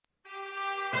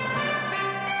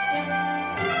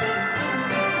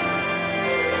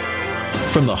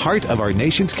From the heart of our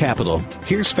nation's capital,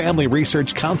 here's Family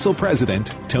Research Council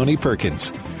President Tony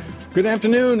Perkins. Good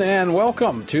afternoon and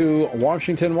welcome to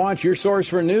Washington Watch, your source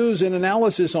for news and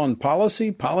analysis on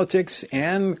policy, politics,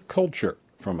 and culture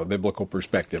from a biblical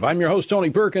perspective. I'm your host,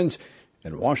 Tony Perkins,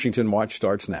 and Washington Watch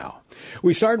starts now.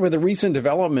 We start with the recent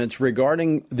developments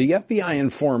regarding the FBI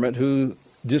informant who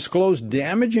disclosed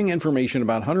damaging information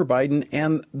about Hunter Biden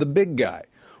and the big guy.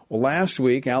 Well, last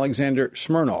week, Alexander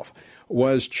Smirnov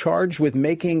was charged with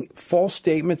making false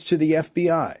statements to the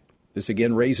FBI. This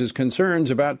again raises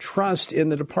concerns about trust in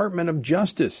the Department of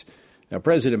Justice. Now,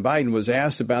 President Biden was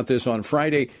asked about this on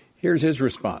Friday. Here's his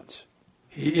response.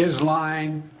 He is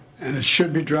lying, and it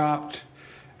should be dropped,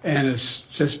 and it's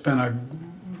just been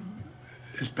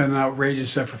an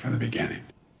outrageous effort from the beginning.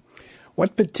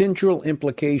 What potential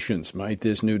implications might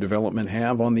this new development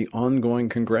have on the ongoing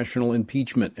congressional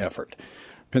impeachment effort?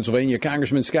 Pennsylvania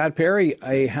Congressman Scott Perry,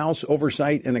 a House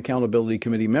Oversight and Accountability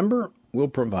Committee member, will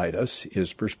provide us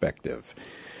his perspective.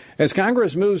 As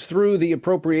Congress moves through the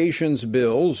appropriations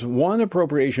bills, one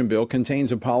appropriation bill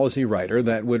contains a policy rider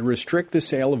that would restrict the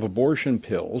sale of abortion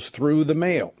pills through the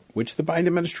mail, which the Biden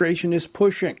administration is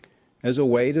pushing as a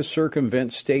way to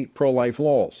circumvent state pro-life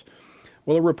laws.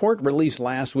 Well, a report released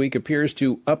last week appears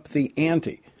to up the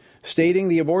ante, stating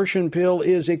the abortion pill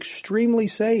is extremely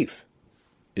safe.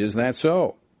 Is that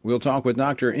so? We'll talk with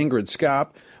Dr. Ingrid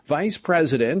Skop, Vice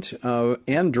President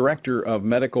and Director of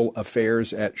Medical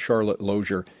Affairs at Charlotte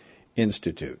Lozier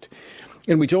Institute.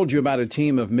 And we told you about a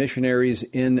team of missionaries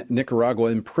in Nicaragua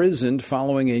imprisoned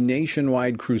following a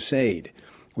nationwide crusade.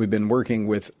 We've been working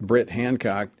with Britt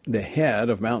Hancock, the head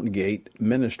of Mountain Gate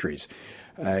Ministries.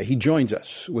 He joins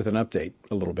us with an update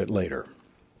a little bit later.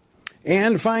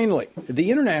 And finally, the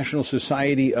International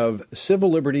Society of Civil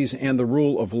Liberties and the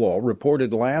Rule of Law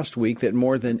reported last week that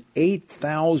more than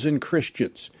 8,000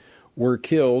 Christians were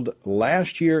killed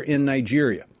last year in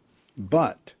Nigeria.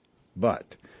 But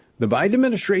the Biden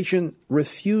administration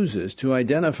refuses to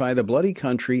identify the bloody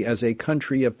country as a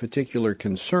country of particular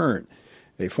concern,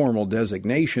 a formal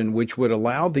designation which would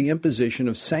allow the imposition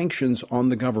of sanctions on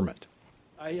the government.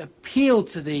 I appeal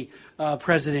to the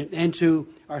President and to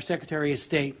our Secretary of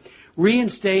State.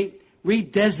 Reinstate,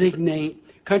 redesignate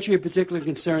country of particular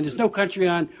concern. There's no country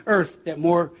on earth that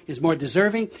is more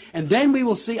deserving. And then we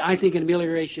will see, I think, an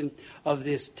amelioration of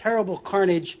this terrible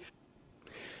carnage.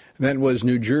 That was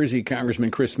New Jersey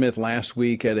Congressman Chris Smith last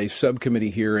week at a subcommittee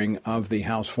hearing of the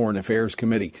House Foreign Affairs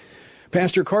Committee.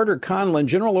 Pastor Carter Conlon,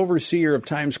 General Overseer of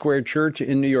Times Square Church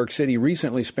in New York City,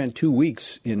 recently spent 2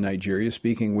 weeks in Nigeria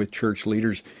speaking with church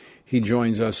leaders. He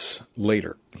joins us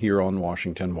later here on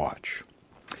Washington Watch.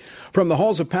 From the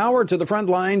halls of power to the front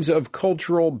lines of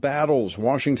cultural battles,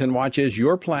 Washington Watch is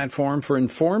your platform for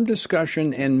informed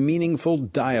discussion and meaningful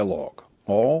dialogue,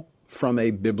 all from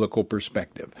a biblical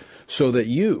perspective, so that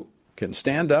you can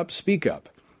stand up, speak up,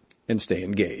 and stay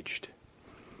engaged.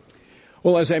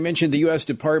 Well, as I mentioned, the U.S.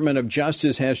 Department of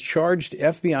Justice has charged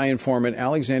FBI informant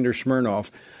Alexander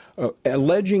Smirnov,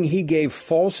 alleging he gave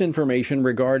false information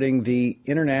regarding the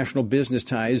international business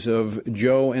ties of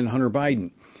Joe and Hunter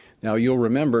Biden. Now, you'll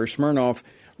remember Smirnov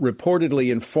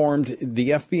reportedly informed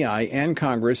the FBI and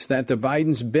Congress that the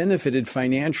Bidens benefited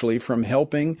financially from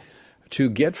helping to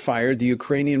get fired the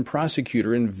Ukrainian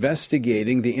prosecutor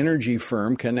investigating the energy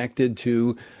firm connected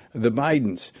to the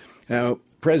Bidens. Now,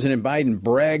 President Biden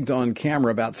bragged on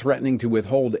camera about threatening to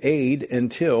withhold aid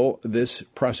until this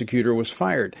prosecutor was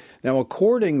fired. Now,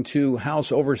 according to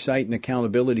House Oversight and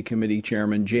Accountability Committee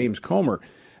Chairman James Comer,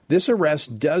 this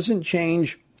arrest doesn't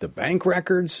change the bank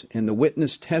records and the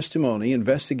witness testimony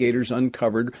investigators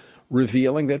uncovered,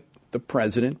 revealing that the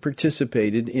president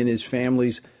participated in his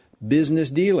family's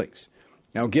business dealings.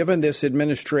 Now, given this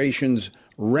administration's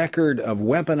record of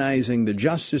weaponizing the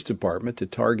Justice Department to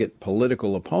target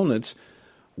political opponents,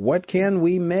 what can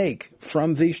we make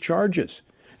from these charges?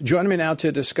 Joining me now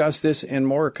to discuss this and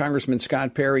more, Congressman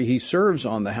Scott Perry. He serves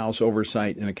on the House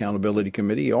Oversight and Accountability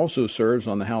Committee. He also serves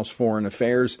on the House Foreign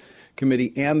Affairs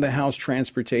Committee and the House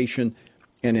Transportation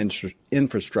and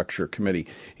Infrastructure Committee.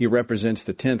 He represents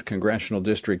the 10th Congressional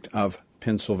District of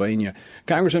Pennsylvania.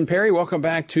 Congressman Perry, welcome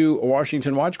back to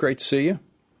Washington Watch. Great to see you.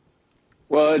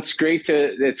 Well, it's great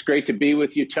to be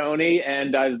with you, Tony.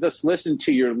 And I've just listened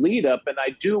to your lead up, and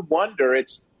I do wonder,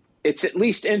 it's at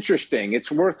least interesting.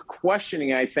 It's worth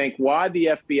questioning, I think, why the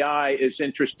FBI is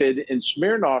interested in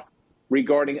Smirnov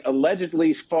regarding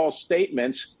allegedly false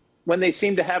statements when they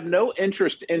seem to have no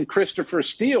interest in Christopher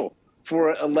Steele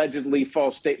for allegedly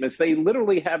false statements. They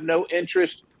literally have no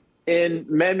interest in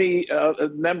many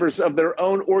members of their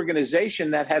own organization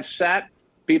that have sat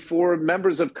before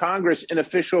members of Congress in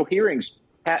official hearings.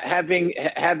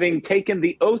 having taken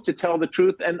the oath to tell the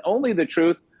truth and only the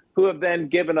truth, who have then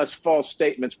given us false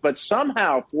statements. But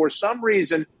somehow, for some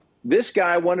reason, this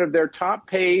guy, one of their top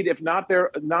paid, if not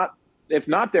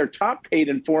their top paid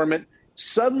informant,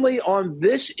 suddenly on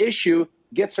this issue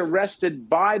gets arrested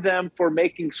by them for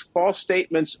making false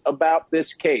statements about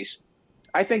this case.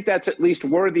 I think that's at least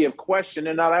worthy of question.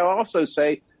 And I also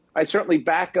say, I certainly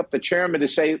back up the chairman to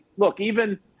say, look,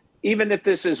 even if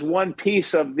this is one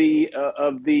piece of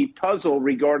the puzzle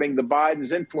regarding the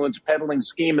Biden's influence peddling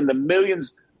scheme and the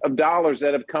millions of dollars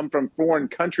that have come from foreign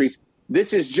countries,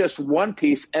 this is just one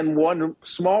piece and one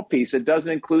small piece. It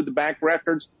doesn't include the bank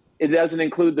records. It doesn't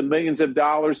include the millions of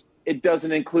dollars. It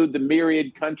doesn't include the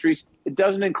myriad countries. It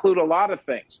doesn't include a lot of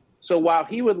things. So while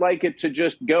he would like it to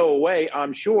just go away,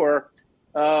 I'm sure,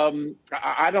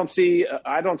 I don't see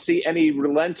any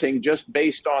relenting just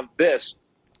based on this.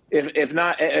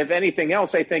 If anything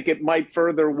else, I think it might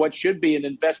further what should be an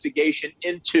investigation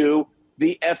into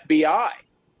the FBI,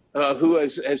 who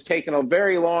has taken a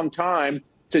very long time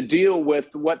to deal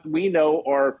with what we know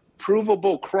are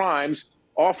provable crimes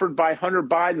offered by Hunter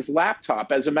Biden's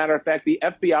laptop. As a matter of fact, the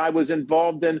FBI was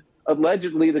involved in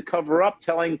allegedly the cover-up,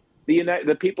 telling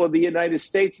the people of the United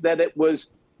States that it was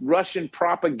Russian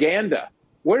propaganda.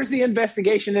 Where's the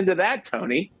investigation into that,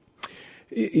 Tony?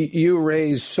 You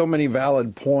raised so many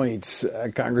valid points,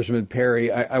 Congressman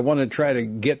Perry. I want to try to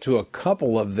get to a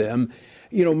couple of them.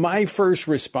 You know, my first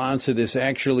response to this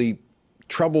actually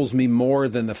troubles me more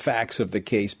than the facts of the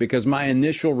case, because my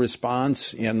initial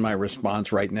response and my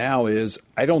response right now is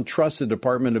I don't trust the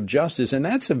Department of Justice. And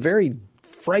that's a very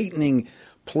frightening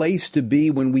place to be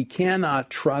when we cannot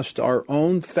trust our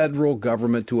own federal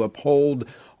government to uphold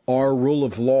our rule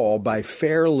of law by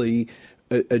fairly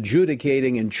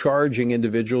adjudicating and charging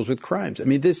individuals with crimes. I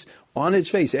mean, this on its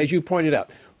face, as you pointed out,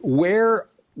 where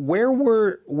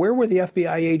were the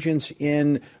FBI agents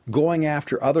in going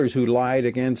after others who lied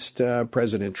against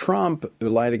President Trump, who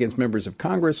lied against members of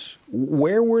Congress?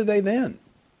 Where were they then?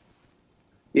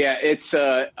 Yeah, it's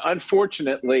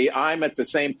unfortunately, I'm at the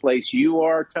same place you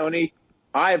are, Tony.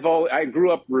 I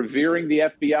grew up revering the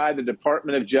FBI, the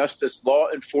Department of Justice, law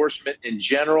enforcement in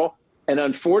general. And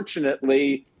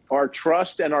unfortunately, our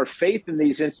trust and our faith in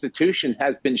these institutions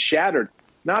has been shattered,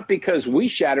 not because we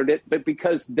shattered it, but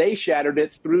because they shattered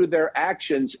it through their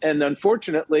actions. And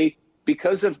unfortunately,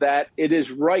 because of that, it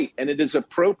is right and it is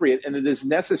appropriate and it is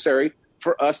necessary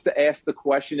for us to ask the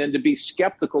question and to be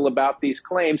skeptical about these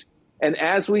claims. And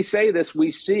as we say this,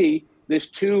 we see this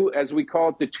as we call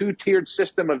it, the two-tiered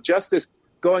system of justice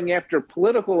going after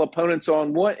political opponents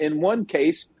in one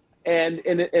case, and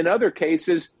in other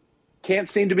cases can't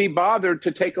seem to be bothered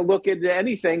to take a look into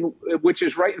anything which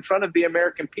is right in front of the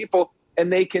American people,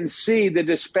 and they can see the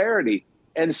disparity.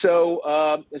 And so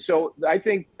I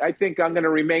think I'm going to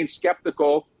remain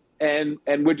skeptical, and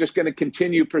we're just going to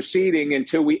continue proceeding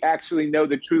until we actually know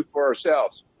the truth for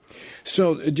ourselves.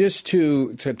 So just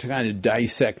to kind of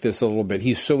dissect this a little bit,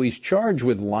 he's charged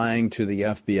with lying to the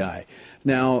FBI.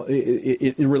 Now,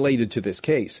 it related to this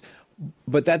case.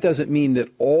 But that doesn't mean that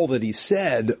all that he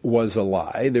said was a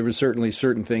lie. There were certainly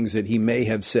certain things that he may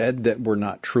have said that were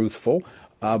not truthful.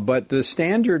 But the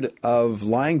standard of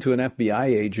lying to an FBI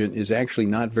agent is actually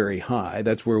not very high.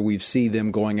 That's where we see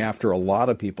them going after a lot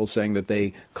of people, saying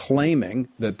that claiming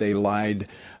that they lied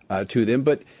to them.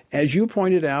 But as you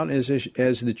pointed out, as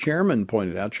the chairman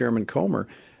pointed out, Chairman Comer,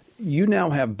 you now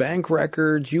have bank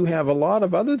records. You have a lot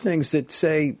of other things that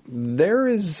say there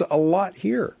is a lot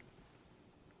here.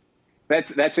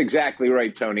 That's exactly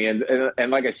right, Tony.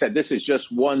 And like I said, this is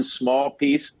just one small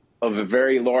piece of a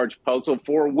very large puzzle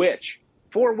for which,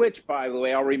 by the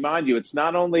way, I'll remind you, it's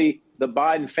not only the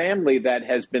Biden family that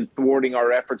has been thwarting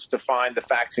our efforts to find the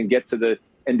facts and get to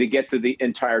the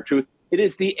entire truth. It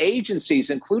is the agencies,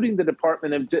 including the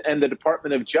Department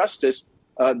of Justice,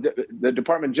 the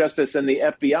Department of Justice and the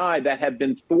FBI, that have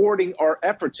been thwarting our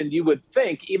efforts. And you would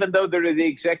think, even though they're the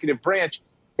executive branch,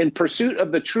 in pursuit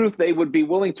of the truth, they would be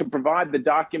willing to provide the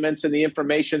documents and the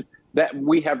information that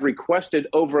we have requested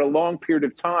over a long period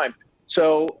of time.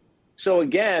 So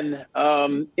again,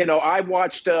 I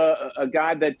watched a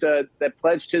guy that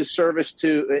pledged his service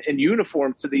in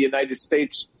uniform to the United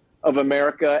States of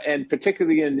America, and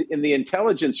particularly in the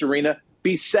intelligence arena,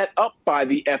 be set up by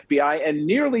the FBI and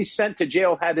nearly sent to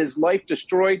jail, had his life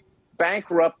destroyed,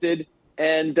 bankrupted.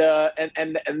 And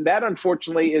that,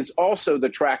 unfortunately, is also the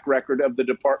track record of the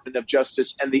Department of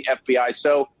Justice and the FBI.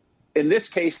 So in this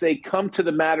case, they come to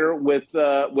the matter with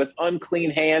unclean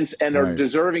hands and are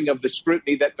deserving of the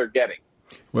scrutiny that they're getting.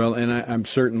 Well, and I'm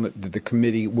certain that the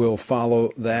committee will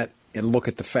follow that and look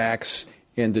at the facts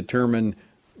and determine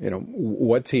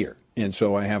what's here. And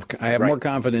so I have right. more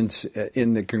confidence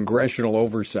in the congressional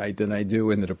oversight than I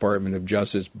do in the Department of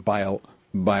Justice by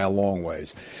a long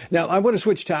ways. Now, I want to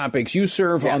switch topics. You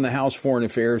serve on the House Foreign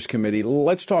Affairs Committee.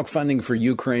 Let's talk funding for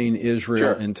Ukraine,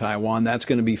 Israel, and Taiwan. That's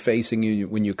going to be facing you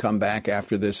when you come back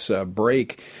after this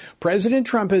break. President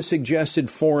Trump has suggested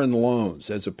foreign loans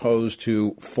as opposed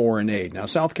to foreign aid. Now,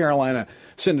 South Carolina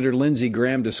Senator Lindsey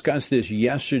Graham discussed this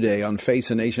yesterday on Face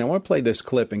the Nation. I want to play this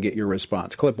clip and get your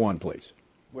response. Clip one, please.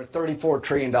 We're $34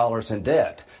 trillion in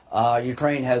debt.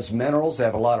 Ukraine has minerals. They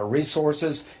have a lot of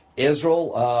resources.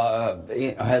 Israel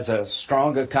has a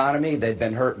strong economy. They've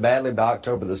been hurt badly by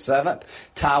October the 7th.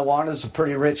 Taiwan is a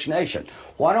pretty rich nation.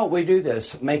 Why don't we do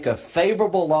this? Make a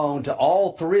favorable loan to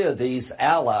all three of these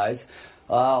allies.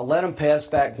 Let them pass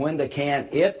back when they can,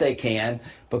 if they can,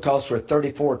 because we're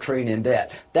 $34 trillion in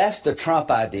debt. That's the Trump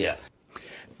idea.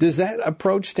 Does that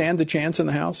approach stand a chance in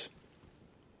the House?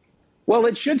 Well,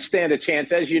 it should stand a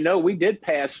chance. As you know, we did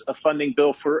pass a funding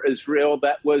bill for Israel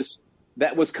that was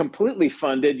completely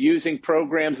funded using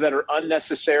programs that are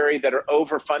unnecessary, that are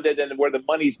overfunded, and where the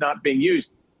money's not being used.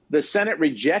 The Senate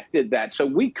rejected that. So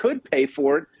we could pay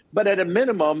for it, but at a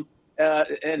minimum,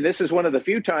 and this is one of the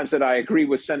few times that I agree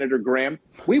with Senator Graham,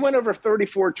 we went over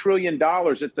 $34 trillion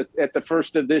at the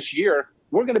first of this year.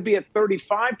 We're going to be at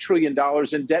 $35 trillion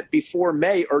in debt before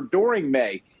May or during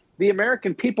May. The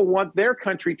American people want their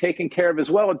country taken care of as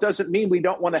well. It doesn't mean we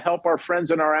don't want to help our friends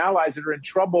and our allies that are in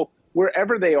trouble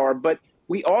wherever they are, but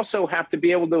we also have to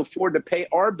be able to afford to pay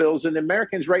our bills. And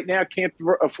Americans right now can't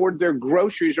afford their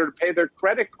groceries or to pay their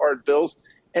credit card bills.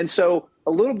 And so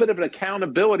a little bit of an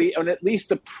accountability and at least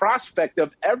the prospect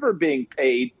of ever being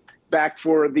paid back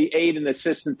for the aid and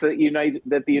assistance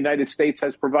that the United States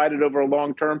has provided over a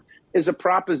long term is a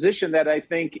proposition that I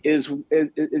think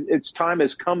its time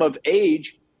has come of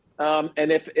age. And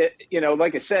if,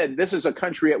 like I said, this is a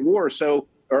country at war,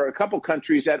 or a couple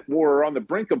countries at war or on the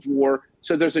brink of war.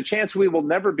 So there's a chance we will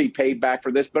never be paid back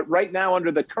for this. But right now,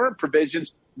 under the current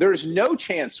provisions, there's no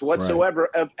chance whatsoever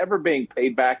of ever being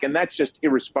paid back. And that's just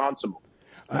irresponsible.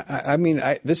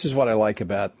 This is what I like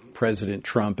about President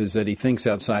Trump is that he thinks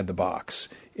outside the box.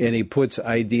 And he puts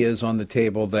ideas on the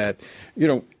table that,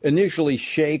 initially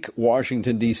shake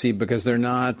Washington, D.C. because they're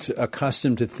not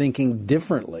accustomed to thinking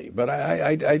differently. But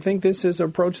I think this is an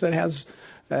approach that has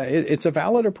it's a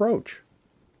valid approach.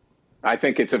 I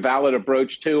think it's a valid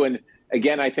approach, too. And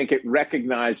again, I think it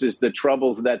recognizes the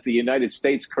troubles that the United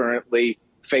States currently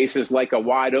faces, like a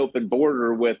wide open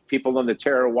border with people on the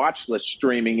terror watch list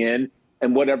streaming in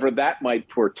and whatever that might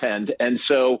portend. And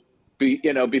so,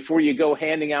 before you go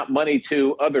handing out money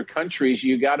to other countries,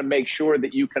 you got to make sure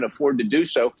that you can afford to do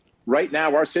so. Right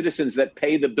now, our citizens that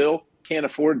pay the bill can't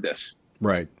afford this.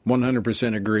 Right.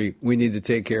 100% agree. We need to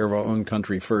take care of our own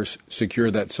country first, secure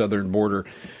that southern border.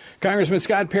 Congressman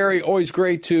Scott Perry, always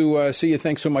great to see you.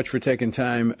 Thanks so much for taking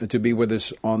time to be with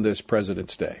us on this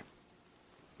President's Day.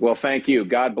 Well, thank you.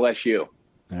 God bless you.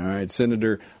 All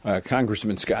right.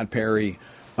 Congressman Scott Perry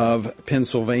of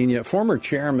Pennsylvania, former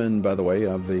chairman, by the way,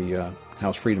 of the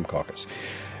House Freedom Caucus.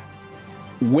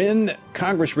 When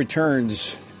Congress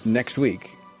returns next week,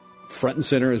 front and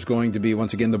center is going to be,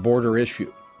 once again, the border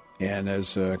issue. And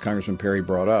as Congressman Perry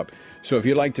brought up. So if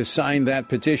you'd like to sign that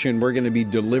petition, we're going to be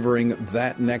delivering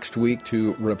that next week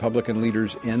to Republican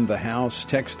leaders in the House.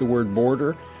 Text the word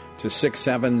border to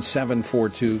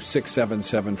 67742,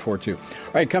 67742.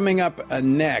 All right, coming up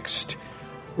next,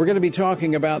 we're going to be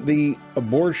talking about the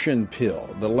abortion pill.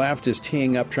 The left is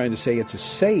teeing up trying to say it's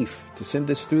safe to send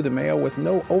this through the mail with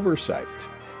no oversight.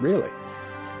 Really?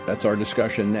 That's our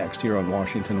discussion next here on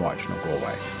Washington Watch. Don't go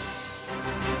away.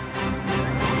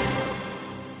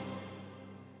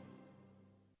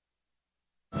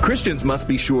 Christians must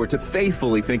be sure to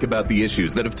faithfully think about the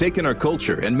issues that have taken our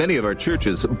culture and many of our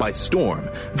churches by storm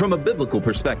from a biblical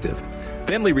perspective.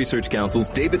 Family Research Council's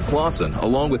David Clausen,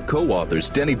 along with co-authors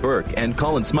Denny Burke and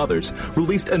Colin Smothers,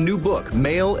 released a new book,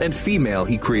 Male and Female,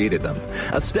 He Created Them,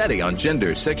 a study on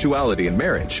gender, sexuality, and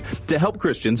marriage to help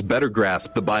Christians better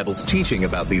grasp the Bible's teaching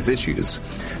about these issues.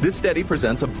 This study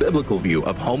presents a biblical view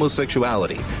of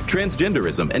homosexuality,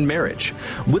 transgenderism, and marriage.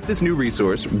 With this new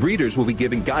resource, readers will be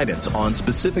given guidance on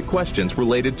specific questions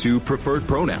related to preferred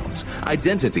pronouns,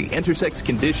 identity, intersex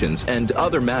conditions, and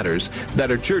other matters that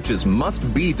our churches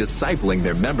must be discipling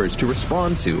their members to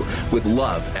respond to with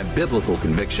love and biblical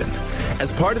conviction.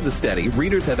 As part of the study,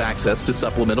 readers have access to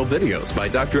supplemental videos by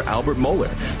Dr. Albert Mohler,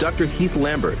 Dr. Heath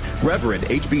Lambert, Reverend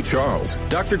H.B. Charles,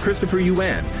 Dr. Christopher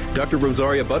Yuan, Dr.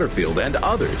 Rosaria Butterfield, and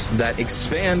others that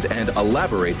expand and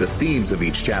elaborate the themes of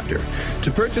each chapter. To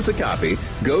purchase a copy,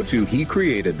 go to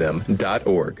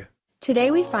HeCreatedThem.org.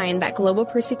 Today we find that global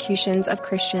persecutions of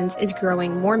Christians is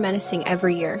growing more menacing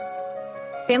every year.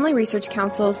 Family Research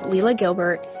Council's Leila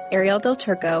Gilbert, Ariel Del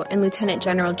Turco, and Lieutenant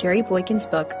General Jerry Boykin's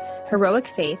book, Heroic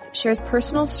Faith, shares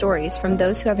personal stories from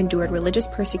those who have endured religious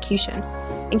persecution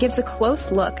and gives a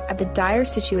close look at the dire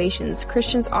situations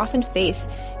Christians often face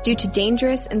due to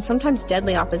dangerous and sometimes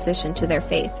deadly opposition to their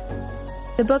faith.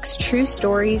 The book's true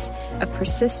stories of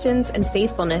persistence and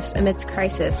faithfulness amidst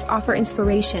crisis offer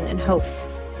inspiration and hope.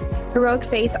 Heroic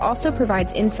Faith also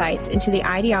provides insights into the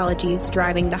ideologies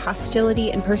driving the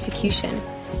hostility and persecution,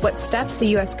 what steps the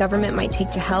U.S. government might take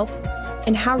to help,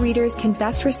 and how readers can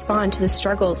best respond to the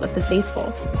struggles of the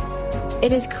faithful.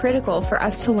 It is critical for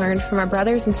us to learn from our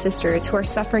brothers and sisters who are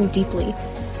suffering deeply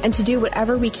and to do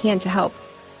whatever we can to help.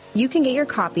 You can get your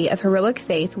copy of Heroic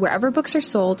Faith wherever books are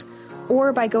sold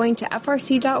or by going to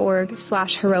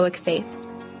frc.org/heroicfaith.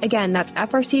 Again, that's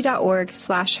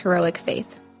frc.org/heroicfaith.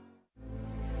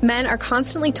 Men are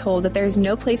constantly told that there is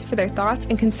no place for their thoughts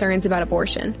and concerns about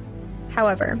abortion.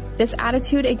 However, this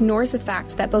attitude ignores the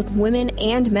fact that both women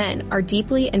and men are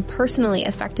deeply and personally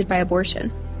affected by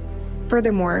abortion.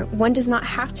 Furthermore, one does not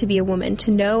have to be a woman to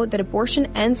know that abortion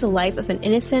ends the life of an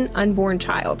innocent, unborn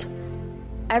child.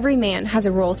 Every man has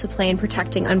a role to play in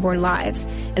protecting unborn lives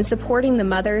and supporting the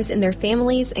mothers in their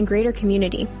families and greater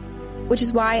community, which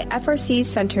is why FRC's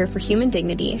Center for Human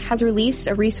Dignity has released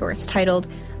a resource titled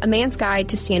A Man's Guide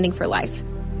to Standing for Life.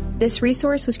 This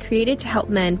resource was created to help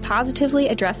men positively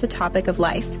address the topic of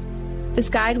life. This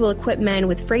guide will equip men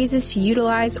with phrases to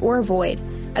utilize or avoid,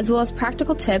 as well as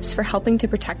practical tips for helping to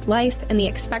protect life and the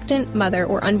expectant mother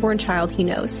or unborn child he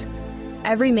knows.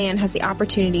 Every man has the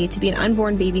opportunity to be an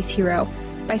unborn baby's hero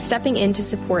by stepping in to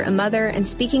support a mother and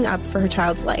speaking up for her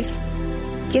child's life.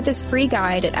 Get this free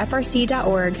guide at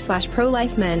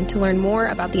frc.org/prolifemen to learn more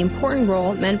about the important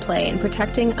role men play in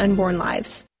protecting unborn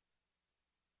lives.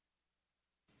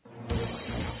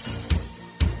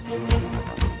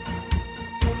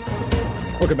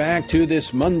 Welcome back to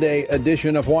this Monday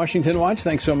edition of Washington Watch.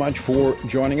 Thanks so much for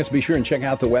joining us. Be sure and check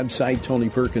out the website,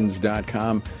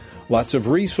 TonyPerkins.com. Lots of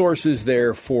resources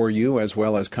there for you, as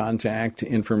well as contact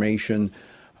information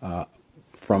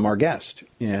from our guest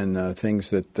and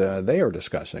things that they are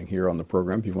discussing here on the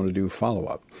program if you want to do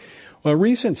follow-up. Well, a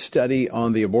recent study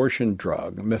on the abortion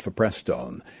drug,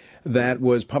 mifepristone, that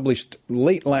was published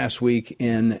late last week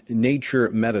in Nature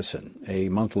Medicine, a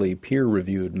monthly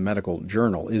peer-reviewed medical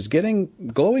journal, is getting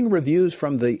glowing reviews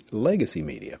from the legacy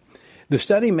media. The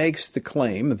study makes the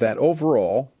claim that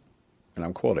overall, and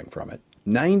I'm quoting from it,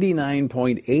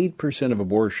 99.8% of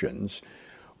abortions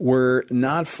were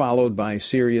not followed by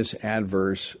serious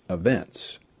adverse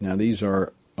events. Now, these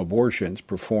are abortions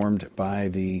performed by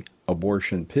the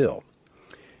abortion pill.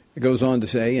 It goes on to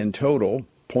say, in total,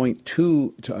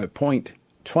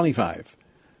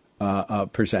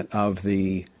 0.25% of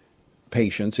the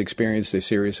patients experienced a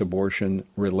serious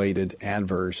abortion-related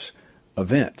adverse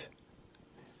event.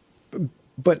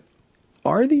 But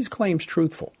are these claims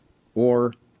truthful?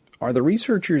 Or are the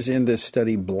researchers in this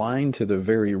study blind to the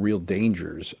very real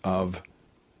dangers of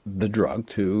the drug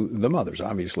to the mothers?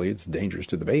 Obviously, it's dangerous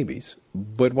to the babies,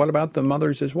 but what about the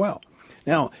mothers as well?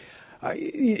 Now,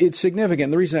 it's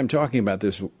significant. The reason I'm talking about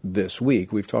this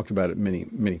week, we've talked about it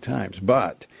many times,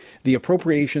 but the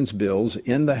appropriations bills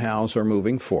in the House are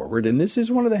moving forward, and this is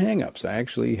one of the hang-ups. I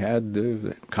actually had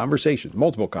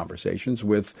multiple conversations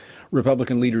with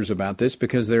Republican leaders about this,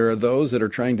 because there are those that are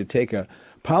trying to take a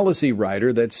policy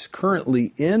rider that's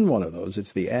currently in one of those,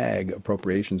 it's the Ag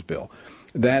appropriations bill,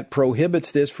 that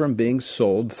prohibits this from being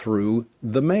sold through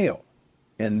the mail.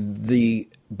 And the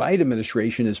Biden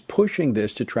administration is pushing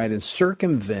this to try to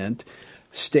circumvent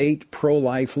state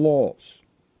pro-life laws.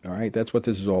 All right, that's what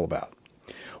this is all about.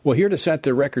 Well, here to set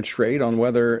the record straight on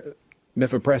whether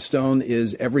mifepristone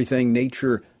is everything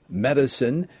Nature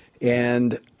Medicine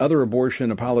and other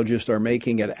abortion apologists are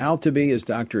making it out to be is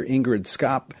Dr. Ingrid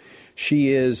Skop. She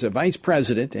is a vice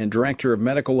president and director of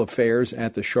medical affairs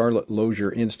at the Charlotte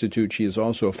Lozier Institute. She is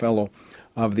also a fellow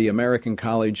of the American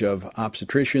College of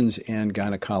Obstetricians and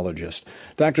Gynecologists.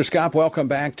 Dr. Skop, welcome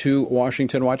back to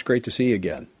Washington Watch. Great to see you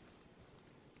again.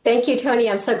 Thank you, Tony.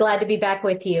 I'm so glad to be back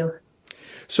with you.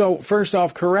 So first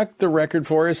off, correct the record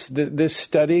for us. This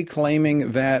study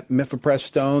claiming that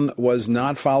mifepristone was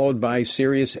not followed by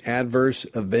serious adverse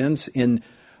events in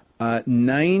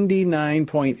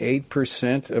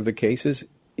 99.8% of the cases.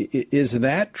 Is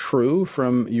that true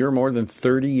from your more than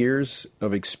 30 years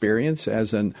of experience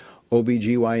as an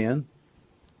OBGYN?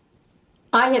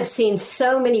 I have seen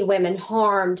so many women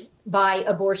harmed by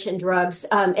abortion drugs,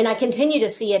 and I continue to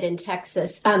see it in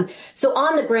Texas. So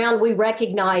on the ground, we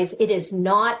recognize it is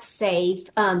not safe.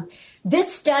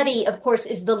 This study, of course,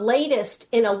 is the latest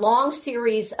in a long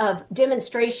series of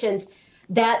demonstrations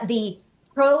that the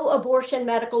pro-abortion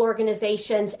medical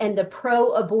organizations and the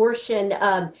pro-abortion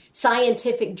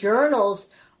scientific journals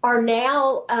are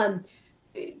now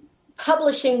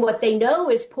publishing what they know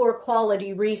is poor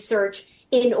quality research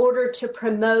in order to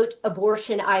promote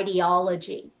abortion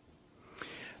ideology.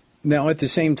 Now, at the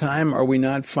same time, are we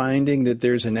not finding that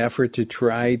there's an effort to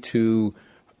try to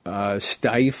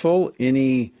stifle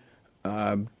any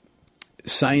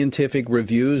scientific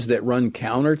reviews that run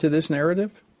counter to this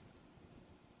narrative?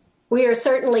 We are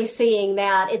certainly seeing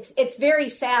that. It's very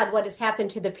sad what has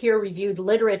happened to the peer-reviewed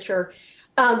literature.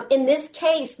 In this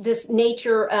case, this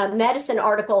Nature Medicine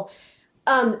article,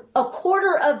 a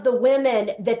quarter of the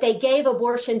women that they gave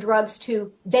abortion drugs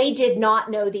to, they did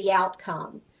not know the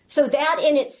outcome. So that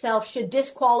in itself should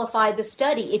disqualify the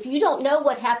study. If you don't know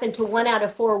what happened to 1 out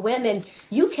of 4 women,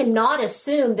 you cannot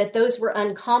assume that those were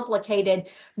uncomplicated.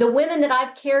 The women that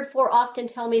I've cared for often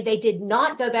tell me they did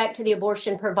not go back to the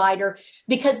abortion provider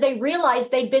because they realized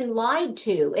they'd been lied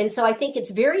to. And so I think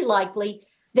it's very likely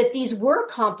that these were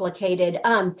complicated.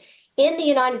 In the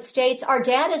United States, our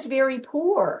data is very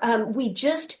poor. We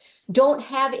just don't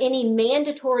have any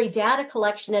mandatory data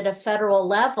collection at a federal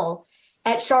level.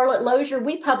 At Charlotte Lozier,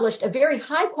 we published a very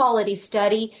high-quality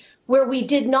study where we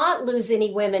did not lose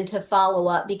any women to follow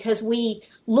up because we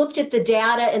looked at the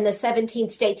data in the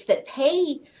 17 states that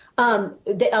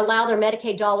that allow their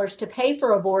Medicaid dollars to pay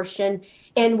for abortion,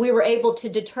 and we were able to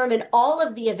determine all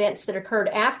of the events that occurred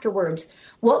afterwards.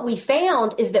 What we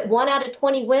found is that 1 out of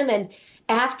 20 women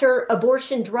after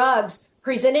abortion drugs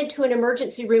presented to an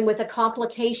emergency room with a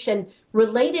complication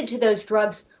related to those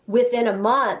drugs within a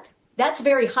month. That's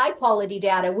very high quality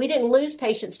data. We didn't lose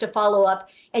patients to follow up,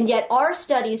 and yet our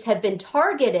studies have been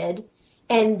targeted,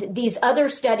 and these other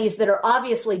studies that are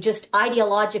obviously just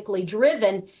ideologically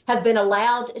driven have been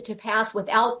allowed to pass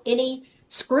without any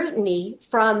scrutiny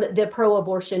from the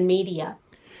pro-abortion media.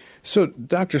 So,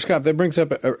 Dr. Skop, that brings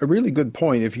up a really good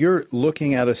point. If you're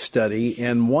looking at a study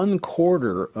and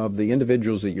 1/4 of the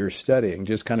individuals that you're studying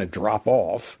just kind of drop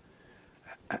off,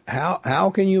 how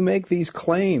can you make these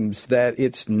claims that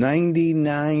it's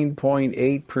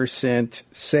 99.8%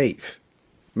 safe?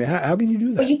 I mean, how can you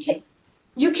do that? Well,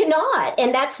 you cannot,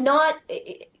 and that's not.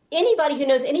 Anybody who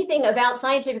knows anything about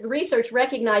scientific research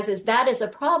recognizes that is a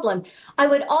problem. I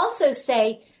would also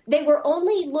say they were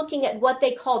only looking at what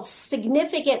they called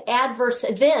significant adverse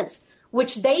events,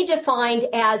 which they defined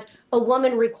as a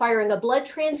woman requiring a blood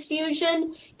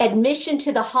transfusion, admission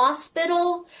to the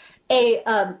hospital, a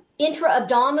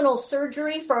intra-abdominal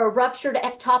surgery for a ruptured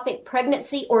ectopic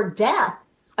pregnancy, or death.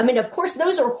 I mean, of course,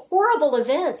 those are horrible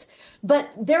events, but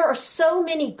there are so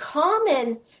many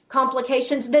common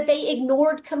complications that they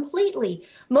ignored completely.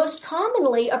 Most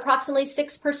commonly, approximately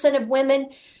 6% of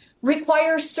women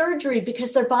require surgery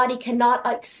because their body cannot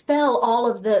expel all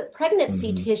of the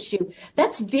pregnancy tissue.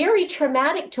 That's very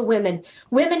traumatic to women.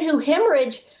 Women who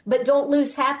hemorrhage but don't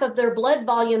lose half of their blood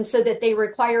volume so that they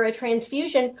require a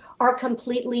transfusion are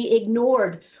completely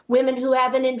ignored. Women who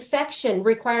have an infection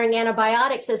requiring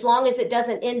antibiotics, as long as it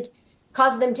doesn't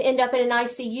cause them to end up in an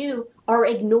ICU, are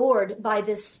ignored by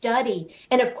this study.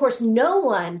 And of course, no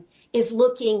one is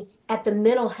looking at the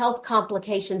mental health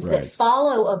complications that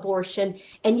follow abortion.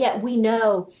 And yet we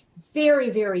know very,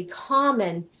 very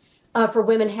common for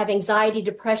women have anxiety,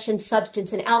 depression,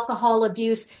 substance and alcohol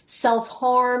abuse,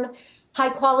 self-harm.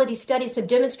 High-quality studies have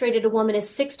demonstrated a woman is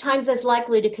 6 times as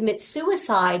likely to commit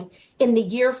suicide in the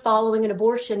year following an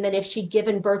abortion than if she'd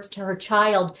given birth to her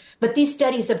child. But these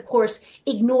studies, of course,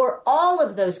 ignore all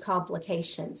of those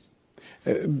complications.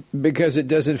 Because it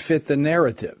doesn't fit the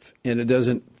narrative, and it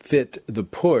doesn't fit the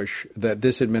push that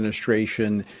this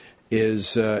administration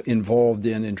is involved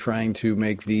in trying to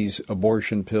make these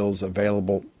abortion pills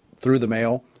available through the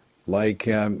mail, like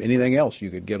anything else you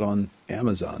could get on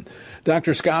Amazon.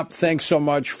 Dr. Skop, thanks so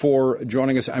much for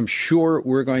joining us. I'm sure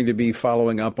we're going to be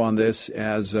following up on this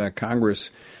as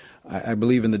Congress, I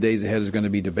believe in the days ahead, is going to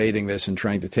be debating this and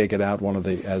trying to take it out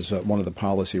as one of the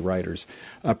policy writers.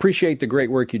 Appreciate the great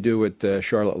work you do at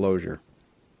Charlotte Lozier.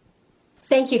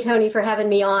 Thank you, Tony, for having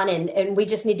me on, and we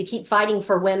just need to keep fighting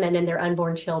for women and their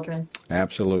unborn children.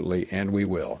 Absolutely, and we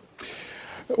will.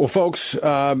 Well, folks,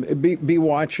 be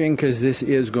watching, because this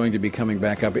is going to be coming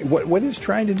back up. What it's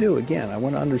trying to do, again, I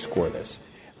want to underscore this.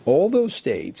 All those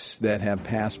states that have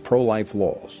passed pro-life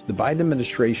laws, the Biden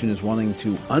administration is wanting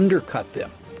to undercut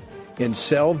them and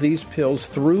sell these pills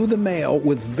through the mail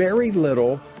with very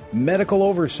little medical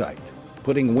oversight,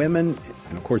 putting women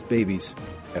and, of course, babies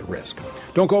at risk.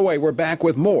 Don't go away. We're back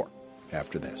with more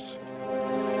after this.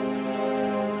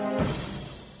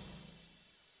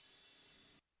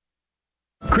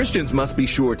 Christians must be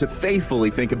sure to faithfully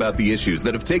think about the issues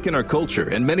that have taken our culture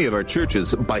and many of our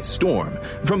churches by storm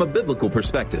from a biblical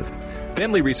perspective.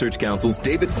 Family Research Council's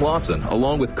David Clausen,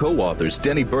 along with co-authors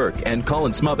Denny Burke and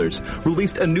Colin Smothers,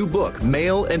 released a new book,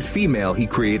 Male and Female, He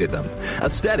Created Them, a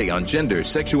study on gender,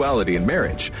 sexuality, and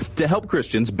marriage to help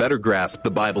Christians better grasp the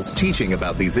Bible's teaching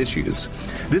about these issues.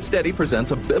 This study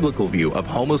presents a biblical view of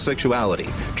homosexuality,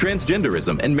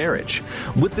 transgenderism, and marriage.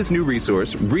 With this new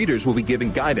resource, readers will be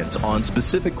given guidance on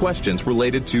specific questions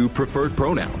related to preferred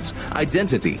pronouns,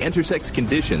 identity, intersex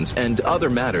conditions, and other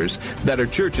matters that our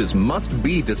churches must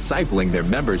be discipling their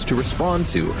members to respond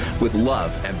to with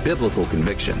love and biblical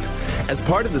conviction. As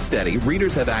part of the study,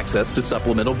 readers have access to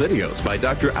supplemental videos by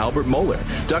Dr. Albert Mohler,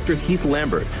 Dr. Heath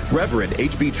Lambert, Reverend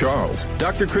H.B. Charles,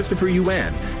 Dr. Christopher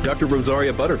Yuan, Dr.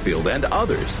 Rosaria Butterfield, and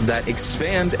others that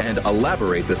expand and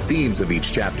elaborate the themes of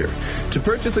each chapter. To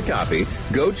purchase a copy,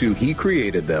 go to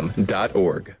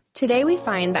hecreatedthem.org. Today we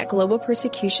find that global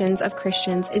persecutions of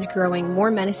Christians is growing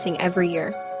more menacing every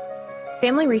year.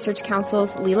 Family Research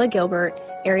Council's Leila Gilbert,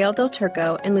 Ariel Del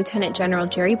Turco, and Lieutenant General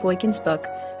Jerry Boykin's book,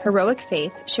 Heroic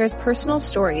Faith, shares personal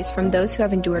stories from those who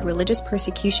have endured religious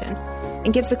persecution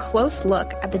and gives a close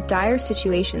look at the dire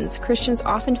situations Christians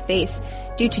often face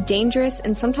due to dangerous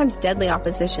and sometimes deadly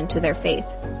opposition to their faith.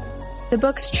 The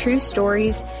book's true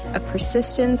stories of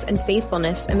persistence and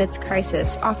faithfulness amidst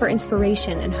crisis offer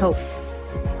inspiration and hope.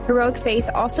 Heroic Faith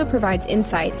also provides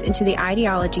insights into the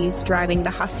ideologies driving the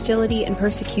hostility and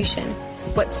persecution,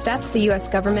 what steps the U.S.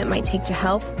 government might take to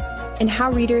help, and how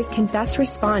readers can best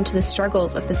respond to the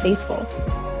struggles of the faithful.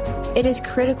 It is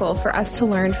critical for us to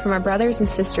learn from our brothers and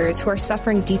sisters who are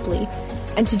suffering deeply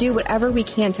and to do whatever we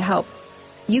can to help.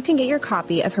 You can get your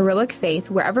copy of Heroic Faith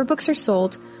wherever books are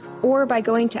sold or by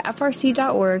going to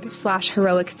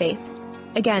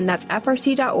frc.org/heroicfaith. Again, that's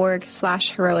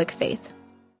frc.org/heroicfaith.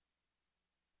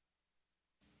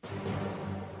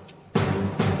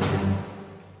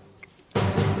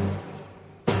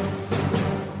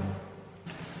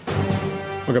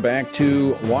 Welcome back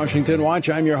to Washington Watch.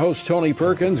 I'm your host, Tony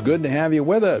Perkins. Good to have you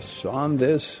with us on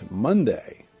this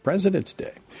Monday, President's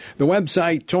Day. The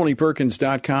website,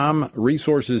 tonyperkins.com,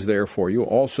 resources there for you.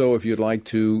 Also, if you'd like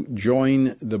to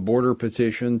join the border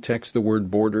petition, text the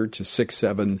word border to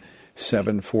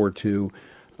 67742.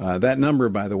 That number,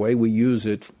 by the way, we use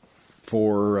it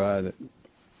for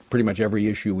pretty much every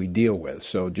issue we deal with.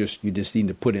 So you just need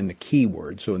to put in the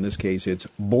keyword. So in this case, it's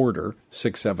border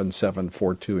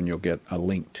 67742, and you'll get a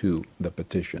link to the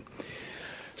petition.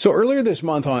 So earlier this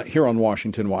month here on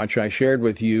Washington Watch, I shared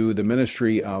with you the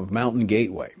ministry of Mountain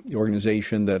Gateway, the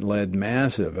organization that led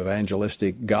massive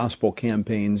evangelistic gospel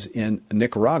campaigns in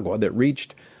Nicaragua that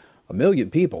reached 1 million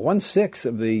people, 1/6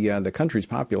 of the country's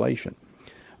population.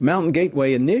 Mountain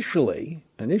Gateway initially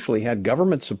had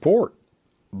government support,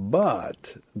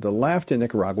 but the left in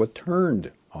Nicaragua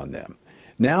turned on them.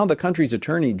 Now the country's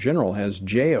attorney general has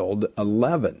jailed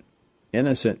 11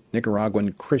 innocent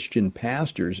Nicaraguan Christian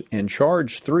pastors and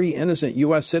charged 3 innocent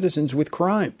U.S. citizens with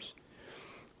crimes.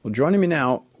 Well, joining me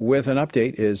now with an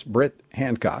update is Britt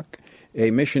Hancock, a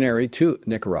missionary to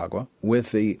Nicaragua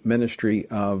with the ministry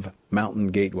of Mountain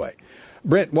Gateway.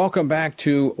 Britt, welcome back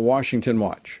to Washington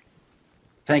Watch.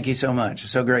 Thank you so much.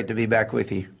 It's so great to be back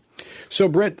with you. So,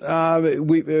 Britt, I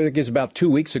guess about 2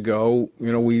 weeks ago,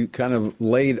 we kind of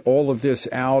laid all of this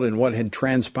out and what had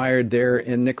transpired there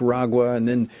in Nicaragua, and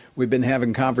then we've been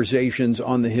having conversations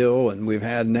on the Hill, and we've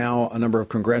had now a number of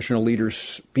congressional leaders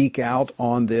speak out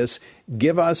on this.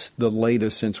 Give us the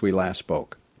latest since we last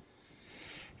spoke.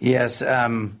 Yes,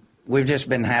 we've just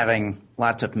been having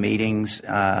lots of meetings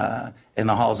in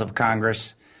the halls of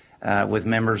Congress with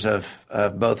members of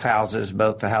both houses,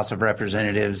 both the House of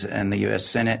Representatives and the U.S.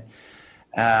 Senate.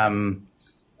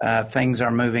 Things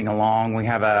are moving along. We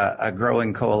have a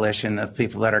growing coalition of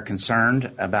people that are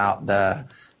concerned about the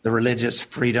religious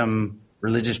freedom,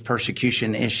 religious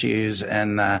persecution issues,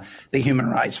 and the human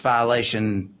rights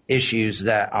violation issues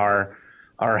that are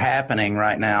happening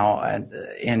right now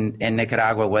in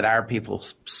Nicaragua with our people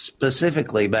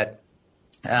specifically. But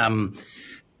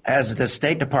as the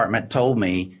State Department told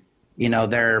me, they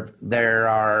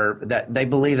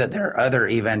believe that there are other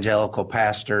evangelical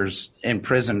pastors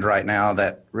imprisoned right now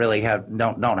that really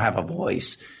don't have a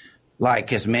voice,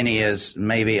 like as many as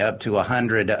maybe up to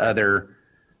 100 other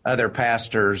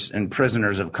pastors and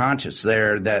prisoners of conscience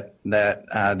there that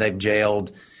they've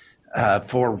jailed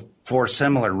for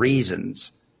similar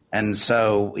reasons. And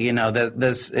so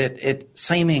it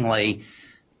seemingly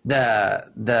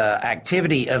the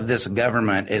activity of this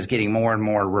government is getting more and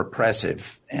more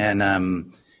repressive, and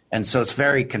so it's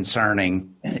very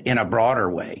concerning in a broader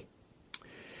way.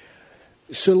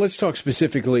 So let's talk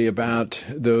specifically about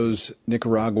those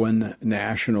Nicaraguan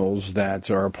nationals that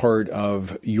are a part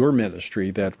of your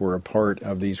ministry, that were a part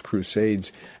of these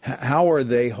crusades. How are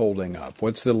they holding up?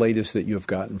 What's the latest that you've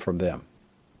gotten from them?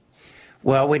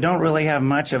 Well, we don't really have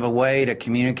much of a way to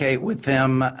communicate with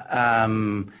them.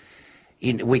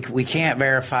 We can't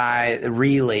verify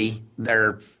really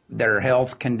their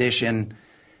health condition.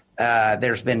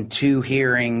 There's been 2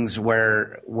 hearings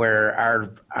where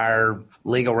our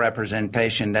legal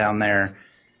representation down there,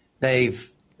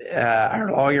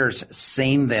 our lawyers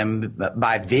seen them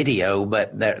by video,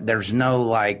 but there's no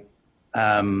way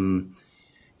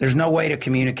to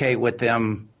communicate with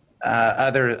them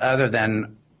other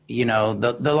than,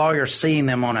 the lawyer's seeing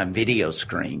them on a video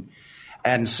screen.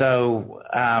 And so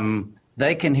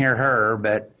they can hear her,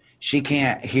 but she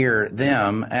can't hear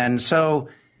them. And so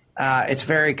it's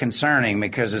very concerning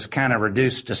because it's kind of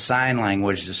reduced to sign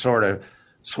language to sort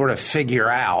of figure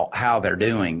out how they're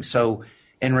doing. So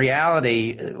in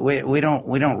reality, we don't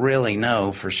really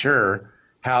know for sure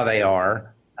how they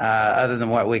are, other than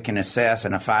what we can assess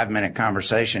in a 5-minute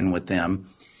conversation with them.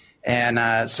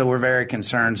 And so we're very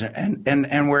concerned,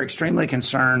 and we're extremely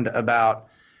concerned about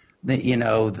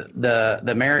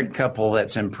the married couple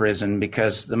that's in prison,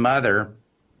 because the mother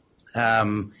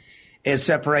is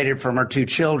separated from her 2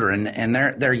 children, and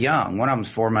they're young. One of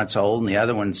them's 4 months old, and the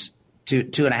other one's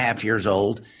 2.5 years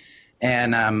old.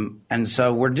 And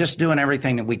so we're just doing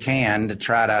everything that we can to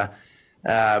try to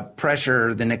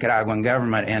pressure the Nicaraguan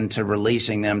government into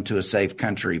releasing them to a safe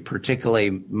country,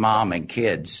 particularly mom and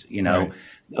kids. Right.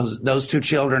 Those 2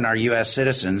 children are U.S.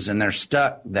 citizens, and they're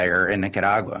stuck there in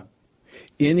Nicaragua.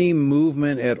 Any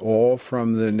movement at all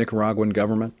from the Nicaraguan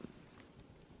government?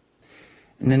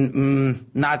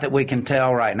 Not that we can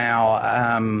tell right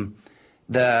now.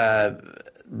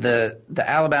 The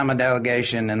Alabama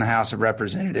delegation in the House of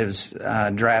Representatives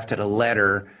drafted a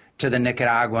letter to the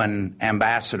Nicaraguan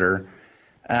ambassador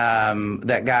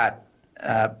that got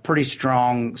pretty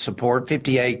strong support,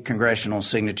 58 congressional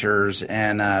signatures,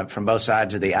 and from both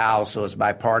sides of the aisle, so it's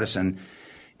bipartisan.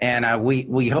 And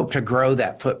we hope to grow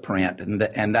that footprint,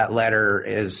 and that letter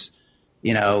is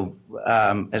going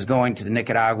to the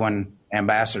Nicaraguan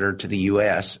ambassador to the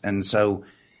U.S. And so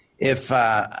if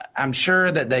I'm sure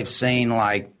that they've seen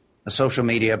like social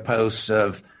media posts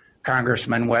of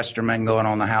Congressman Westerman going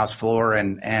on the House floor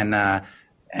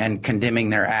and condemning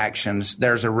their actions.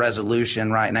 There's a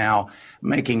resolution right now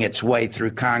making its way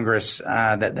through Congress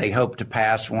that they hope to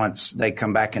pass once they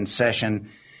come back in session.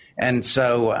 And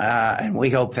so, and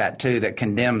we hope that too, that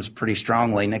condemns pretty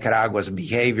strongly Nicaragua's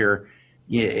behavior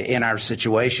in our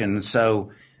situation.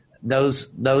 So those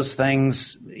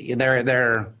things,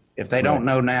 they're if they don't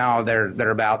know now, they're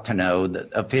about to know that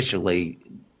officially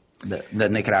the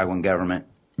Nicaraguan government.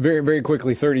 Very, very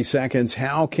quickly, 30 seconds.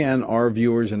 How can our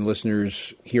viewers and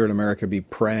listeners here in America be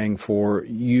praying for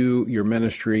you, your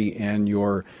ministry, and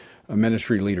your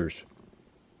ministry leaders?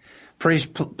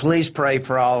 Please pray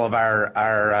for all of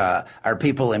our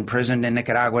people imprisoned in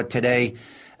Nicaragua today.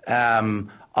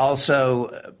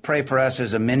 Also, pray for us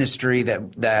as a ministry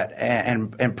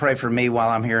and pray for me while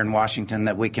I'm here in Washington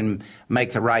that we can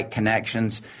make the right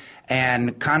connections,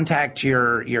 and contact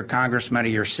your congressman or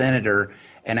your senator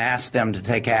and ask them to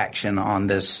take action on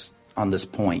this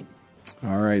point.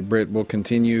 All right, Britt, we'll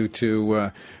continue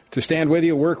to stand with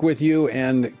you, work with you,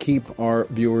 and keep our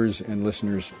viewers and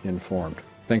listeners informed.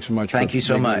 Thanks so much. Thank you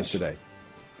so much today.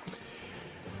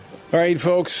 All right,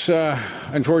 folks,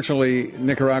 unfortunately,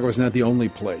 Nicaragua is not the only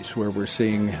place where we're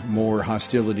seeing more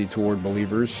hostility toward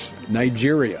believers.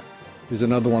 Nigeria is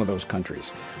another one of those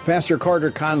countries. Pastor Carter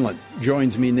Conlon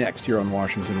joins me next here on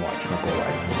Washington Watch. Don't go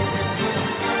away.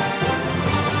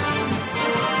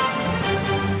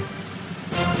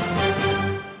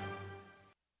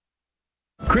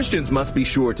 Christians must be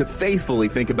sure to faithfully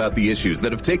think about the issues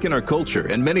that have taken our culture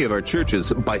and many of our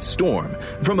churches by storm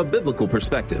from a biblical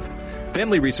perspective.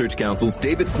 Family Research Council's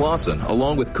David Clausen,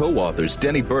 along with co-authors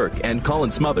Denny Burke and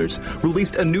Colin Smothers,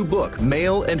 released a new book,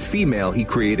 Male and Female, He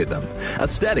Created Them, a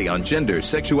study on gender,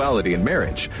 sexuality, and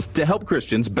marriage to help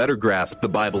Christians better grasp the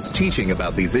Bible's teaching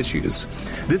about these issues.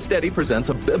 This study presents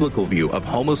a biblical view of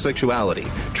homosexuality,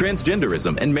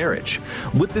 transgenderism, and marriage.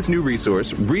 With this new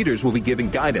resource, readers will be given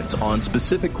guidance on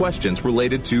specific specific questions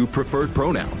related to preferred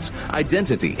pronouns,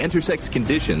 identity, intersex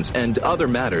conditions, and other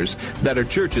matters that our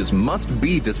churches must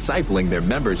be discipling their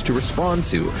members to respond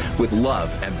to with love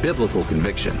and biblical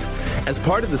conviction. As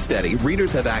part of the study,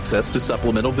 readers have access to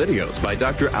supplemental videos by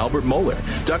Dr. Albert Mohler,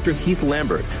 Dr. Heath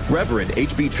Lambert, Reverend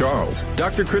H.B. Charles,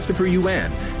 Dr. Christopher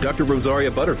Yuan, Dr.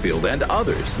 Rosaria Butterfield, and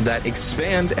others that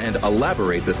expand and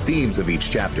elaborate the themes of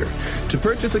each chapter. To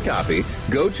purchase a copy,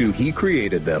 go to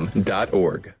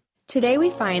hecreatedthem.org. Today we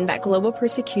find that global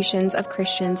persecutions of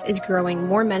Christians is growing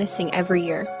more menacing every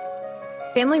year.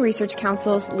 Family Research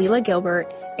Council's Leela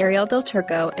Gilbert, Ariel Del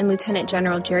Turco, and Lieutenant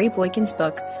General Jerry Boykin's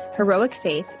book, Heroic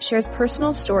Faith, shares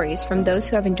personal stories from those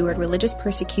who have endured religious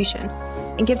persecution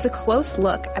and gives a close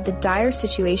look at the dire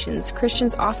situations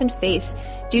Christians often face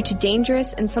due to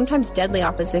dangerous and sometimes deadly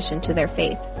opposition to their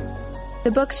faith.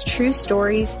 The book's true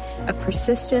stories of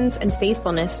persistence and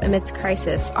faithfulness amidst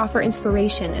crisis offer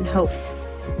inspiration and hope.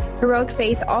 Heroic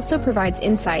Faith also provides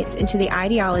insights into the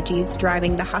ideologies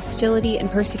driving the hostility and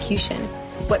persecution,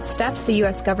 what steps the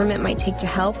U.S. government might take to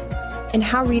help, and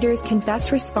how readers can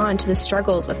best respond to the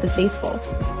struggles of the faithful.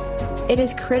 It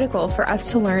is critical for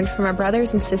us to learn from our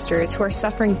brothers and sisters who are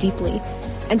suffering deeply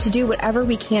and to do whatever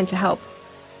we can to help.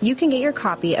 You can get your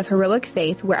copy of Heroic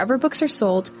Faith wherever books are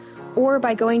sold or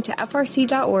by going to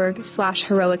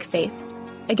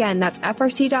frc.org/heroicfaith. Again, that's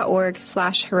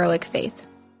frc.org/heroicfaith.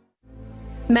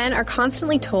 Men are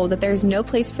constantly told that there is no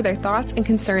place for their thoughts and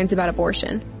concerns about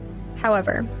abortion.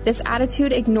 However, this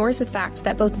attitude ignores the fact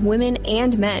that both women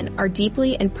and men are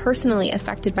deeply and personally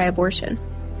affected by abortion.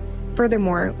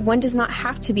 Furthermore, one does not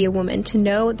have to be a woman to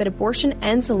know that abortion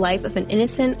ends the life of an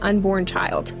innocent, unborn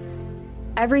child.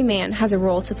 Every man has a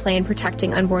role to play in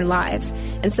protecting unborn lives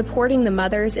and supporting the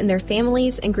mothers in their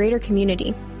families and greater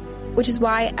community, which is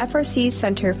why FRC's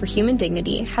Center for Human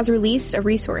Dignity has released a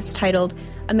resource titled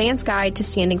A Man's Guide to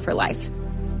Standing for Life.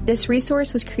 This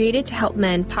resource was created to help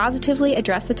men positively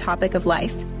address the topic of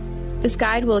life. This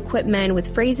guide will equip men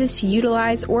with phrases to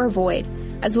utilize or avoid,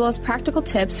 as well as practical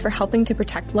tips for helping to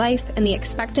protect life and the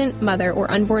expectant mother or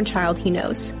unborn child he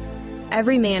knows.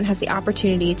 Every man has the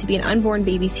opportunity to be an unborn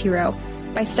baby's hero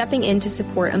by stepping in to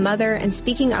support a mother and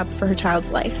speaking up for her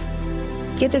child's life.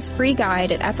 Get this free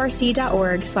guide at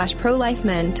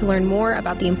frc.org/prolifemen to learn more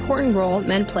about the important role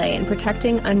men play in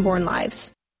protecting unborn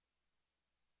lives.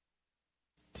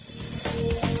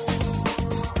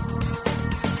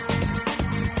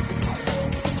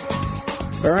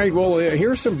 All right, well,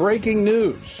 here's some breaking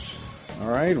news. All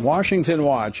right, Washington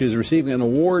Watch is receiving an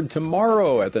award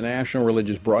tomorrow at the National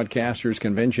Religious Broadcasters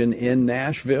Convention in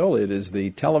Nashville. It is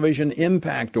the Television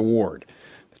Impact Award.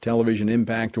 The Television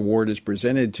Impact Award is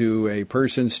presented to a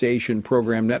person, station,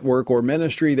 program, network, or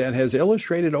ministry that has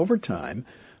illustrated over time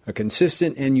a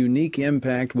consistent and unique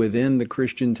impact within the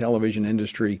Christian television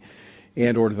industry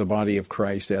and or to the body of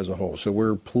Christ as a whole. So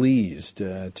we're pleased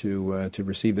to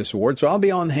receive this award. So I'll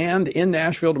be on hand in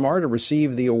Nashville tomorrow to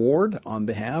receive the award on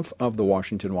behalf of the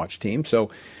Washington Watch team. So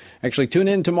actually tune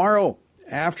in tomorrow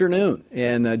afternoon,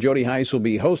 and Jody Heiss will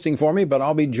be hosting for me, but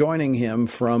I'll be joining him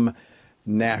from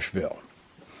Nashville.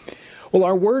 Well,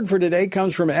 our word for today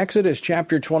comes from Exodus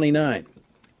chapter 29.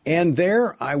 And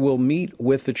there I will meet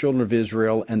with the children of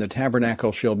Israel, and the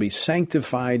tabernacle shall be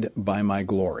sanctified by my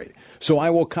glory. So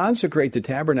I will consecrate the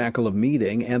tabernacle of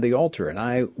meeting and the altar, and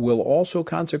I will also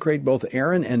consecrate both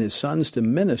Aaron and his sons to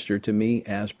minister to me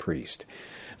as priest.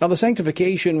 Now, the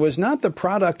sanctification was not the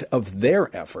product of their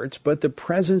efforts, but the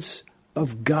presence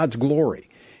of God's glory.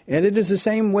 And it is the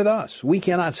same with us. We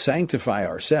cannot sanctify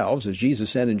ourselves. As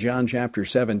Jesus said in John chapter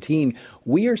 17,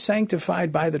 we are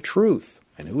sanctified by the truth.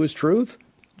 And who is truth?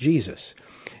 Jesus.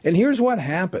 And here's what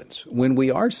happens when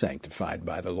we are sanctified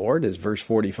by the Lord, as verse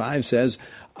 45 says,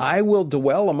 I will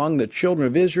dwell among the children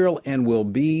of Israel and will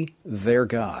be their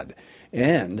God.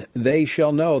 And they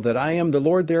shall know that I am the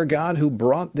Lord their God who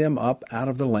brought them up out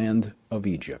of the land of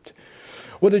Egypt.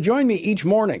 Well, to join me each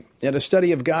morning in a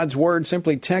study of God's Word,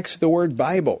 simply text the word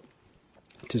Bible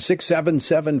to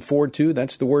 67742.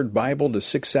 That's the word Bible to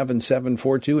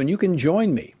 67742. And you can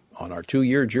join me on our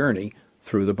 2-year journey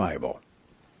through the Bible.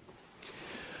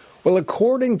 Well,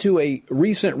 according to a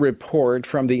recent report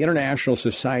from the International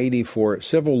Society for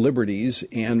Civil Liberties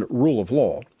and Rule of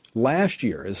Law, last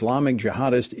year Islamic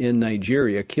jihadists in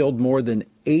Nigeria killed more than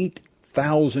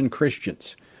 8,000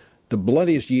 Christians, the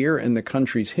bloodiest year in the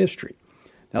country's history.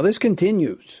 Now, this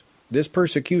continues. This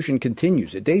persecution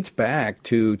continues. It dates back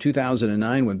to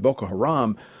 2009 when Boko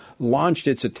Haram launched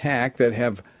its attack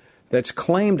that's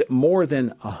claimed more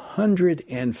than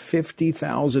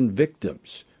 150,000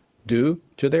 victims due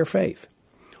to their faith.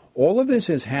 All of this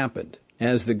has happened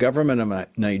as the government of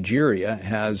Nigeria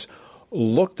has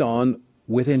looked on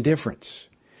with indifference.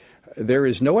 There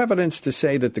is no evidence to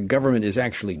say that the government is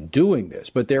actually doing this,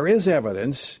 but there is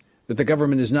evidence that the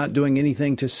government is not doing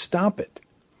anything to stop it.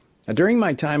 Now, during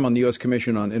my time on the U.S.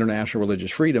 Commission on International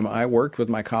Religious Freedom, I worked with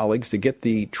my colleagues to get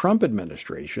the Trump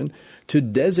administration to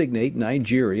designate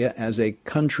Nigeria as a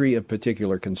country of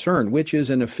particular concern, which is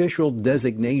an official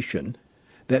designation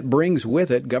that brings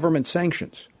with it government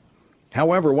sanctions.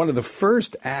 However, one of the very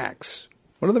first acts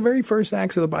of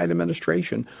the Biden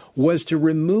administration was to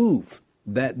remove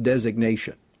that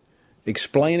designation,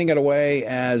 explaining it away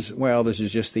as, well, this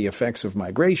is just the effects of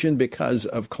migration because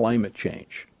of climate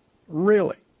change.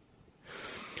 Really?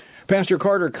 Pastor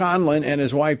Carter Conlon and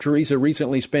his wife Teresa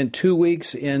recently spent 2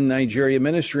 weeks in Nigeria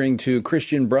ministering to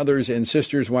Christian brothers and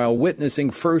sisters while witnessing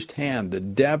firsthand the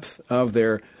depth of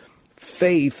their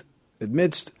faith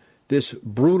amidst this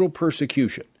brutal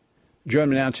persecution. Join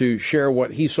me now to share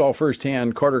what he saw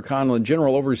firsthand. Carter Conlon,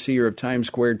 General Overseer of Times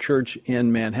Square Church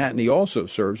in Manhattan. He also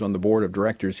serves on the board of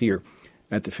directors here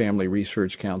at the Family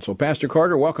Research Council. Pastor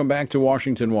Carter, welcome back to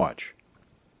Washington Watch.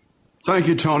 Thank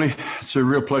you, Tony. It's a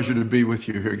real pleasure to be with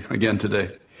you here again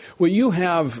today. Well, you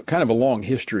have kind of a long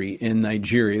history in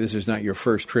Nigeria. This is not your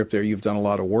first trip there. You've done a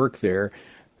lot of work there.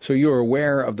 So you're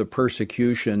aware of the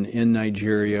persecution in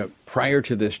Nigeria prior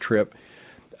to this trip.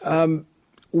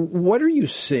 What are you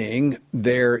seeing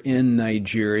there in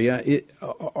Nigeria?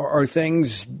 Are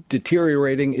things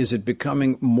deteriorating? Is it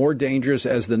becoming more dangerous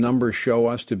as the numbers show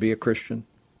us to be a Christian?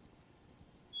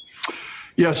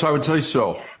 Yes, I would say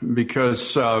so,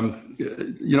 because,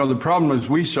 the problem as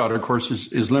we saw it, of course,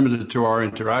 is limited to our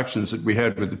interactions that we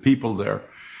had with the people there.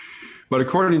 But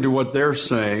according to what they're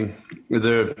saying,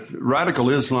 the radical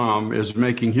Islam is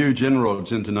making huge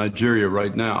inroads into Nigeria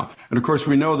right now. And, of course,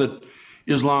 we know that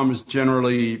Islam is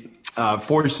generally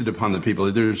foisted upon the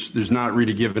people. There's not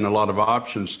really given a lot of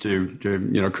options to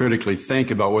critically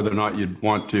think about whether or not you'd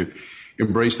want to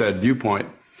embrace that viewpoint.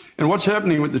 And what's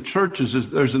happening with the churches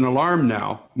is there's an alarm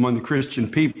now among the Christian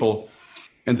people,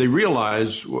 and they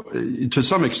realize to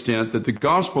some extent that the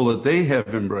gospel that they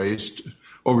have embraced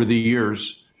over the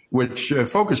years, which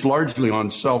focus largely on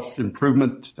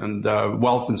self-improvement and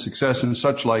wealth and success and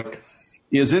such like,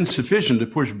 is insufficient to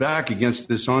push back against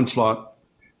this onslaught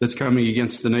that's coming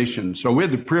against the nation. So we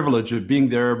had the privilege of being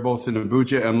there both in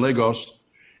Abuja and Lagos,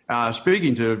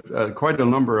 speaking to quite a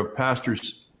number of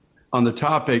pastors on the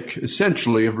topic,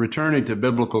 essentially, of returning to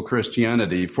biblical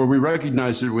Christianity. For we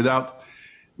recognize that without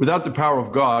the power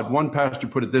of God, one pastor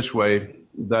put it this way,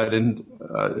 that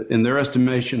in their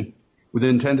estimation,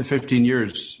 within 10 to 15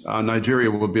 years, Nigeria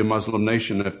will be a Muslim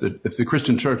nation if the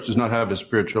Christian church does not have a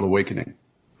spiritual awakening.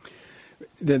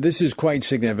 This is quite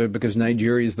significant because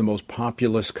Nigeria is the most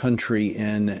populous country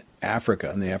in Africa,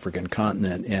 in the African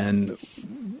continent, and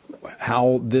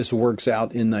how this works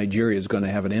out in Nigeria is going to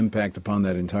have an impact upon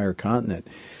that entire continent.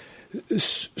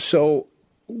 So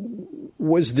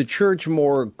was the church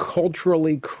more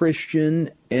culturally Christian,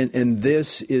 and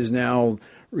this is now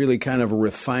really kind of a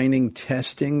refining,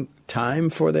 testing time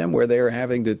for them where they're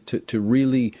having to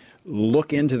really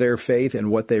look into their faith and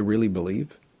what they really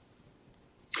believe?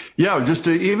 Yeah,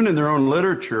 even in their own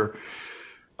literature,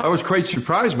 I was quite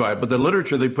surprised by it. But the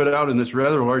literature they put out in this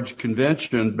rather large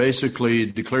convention basically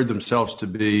declared themselves to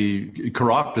be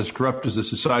corrupt as the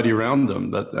society around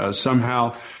them, that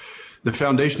somehow the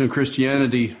foundation of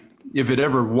Christianity, if it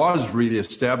ever was really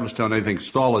established on anything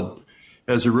solid,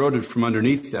 has eroded from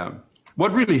underneath them.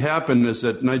 What really happened is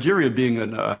that Nigeria, being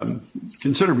a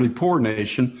considerably poor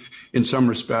nation in some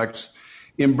respects,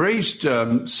 embraced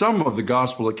some of the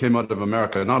gospel that came out of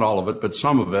America, not all of it, but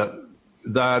some of it,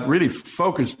 that really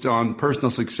focused on personal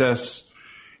success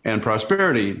and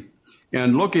prosperity.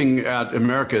 And looking at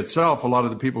America itself, a lot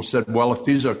of the people said, well, if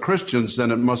these are Christians,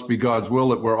 then it must be God's will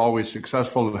that we're always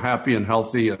successful and happy and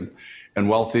healthy and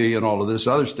wealthy and all of this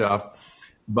other stuff.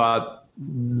 But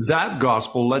that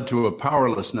gospel led to a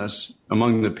powerlessness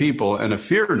among the people and a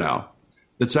fear now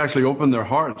that's actually opened their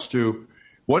hearts to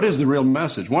what is the real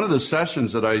message. One of the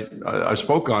sessions that I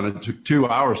spoke on, it took 2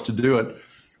 hours to do it,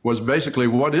 was basically,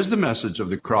 what is the message of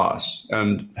the cross?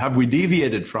 And have we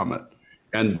deviated from it?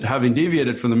 And having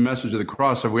deviated from the message of the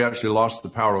cross, have we actually lost the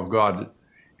power of God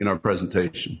in our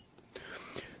presentation?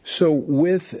 So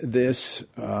with this,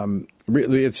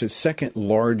 really it's the second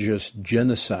largest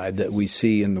genocide that we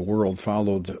see in the world,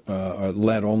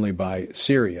 led only by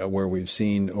Syria, where we've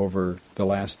seen over the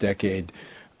last decade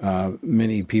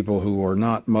many people who are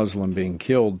not Muslim being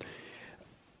killed.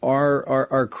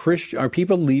 Are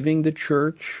people leaving the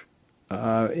church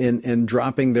and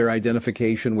dropping their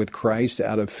identification with Christ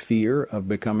out of fear of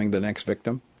becoming the next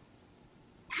victim?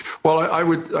 Well, I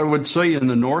would say in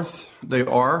the north they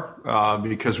are,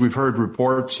 because we've heard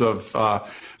reports of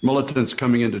militants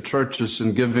coming into churches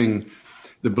and giving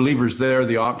the believers there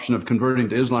the option of converting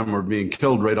to Islam or being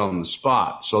killed right on the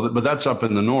spot. But that's up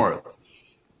in the north.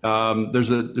 There's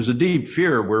a deep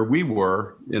fear where we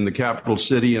were in the capital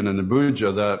city and in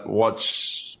Abuja that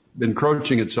what's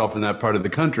encroaching itself in that part of the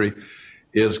country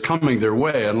is coming their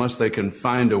way unless they can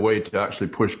find a way to actually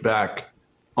push back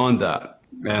on that.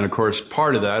 And, of course,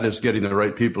 part of that is getting the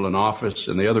right people in office,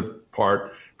 and the other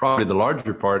part, probably the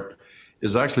larger part,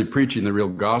 is actually preaching the real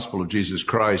gospel of Jesus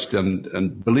Christ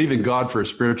and believing God for a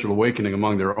spiritual awakening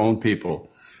among their own people.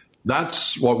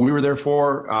 That's what we were there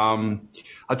for.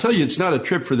 I'll tell you, it's not a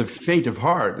trip for the faint of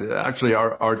heart. Actually,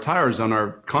 our tires on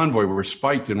our convoy were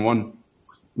spiked in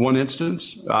one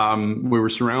instance. We were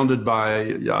surrounded by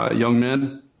young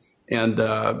men,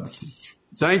 and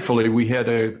thankfully we had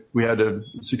a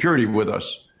security with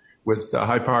us with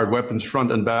high-powered weapons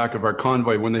front and back of our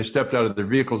convoy. When they stepped out of their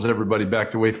vehicles, everybody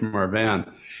backed away from our van.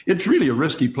 It's really a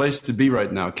risky place to be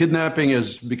right now. Kidnapping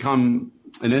has become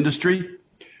an industry.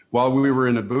 While we were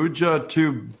in Abuja,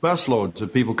 2 busloads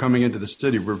of people coming into the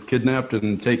city were kidnapped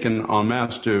and taken en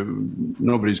masse to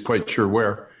nobody's quite sure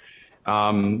where.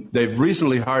 They've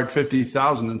recently hired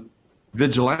 50,000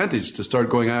 vigilantes to start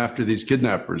going after these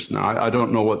kidnappers. Now, I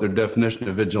don't know what their definition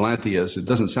of vigilante is. It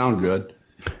doesn't sound good,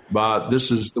 but this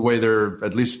is the way they're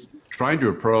at least trying to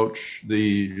approach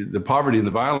the poverty and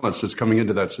the violence that's coming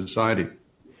into that society.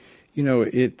 You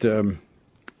know,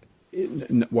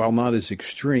 while not as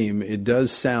extreme, it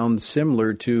does sound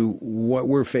similar to what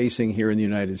we're facing here in the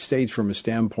United States from a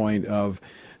standpoint of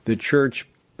the church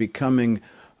becoming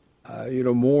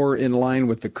more in line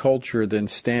with the culture than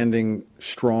standing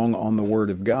strong on the Word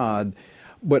of God,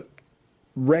 but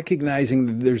recognizing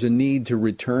that there's a need to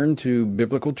return to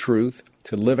biblical truth,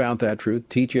 to live out that truth,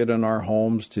 teach it in our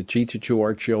homes, to teach it to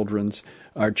our children,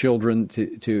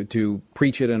 to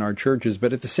preach it in our churches,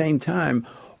 but at the same time,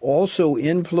 also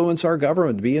influence our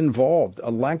government, be involved,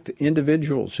 elect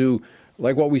individuals who,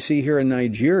 like what we see here in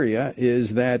Nigeria,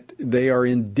 is that they are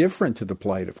indifferent to the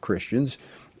plight of Christians.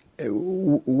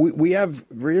 We have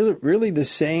really the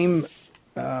same,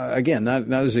 again,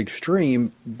 not as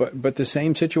extreme, but the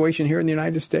same situation here in the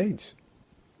United States.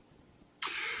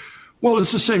 Well,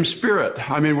 it's the same spirit.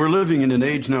 I mean, we're living in an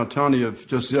age now, Tony, of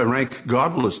just rank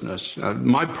godlessness.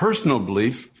 My personal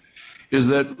belief is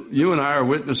that you and I are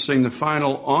witnessing the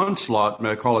final onslaught,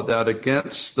 may I call it that,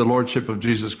 against the Lordship of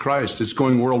Jesus Christ. It's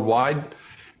going worldwide.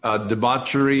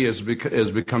 Debauchery is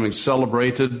becoming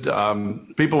celebrated.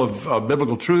 People of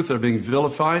biblical truth are being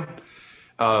vilified.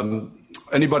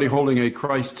 Anybody holding a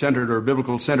Christ-centered or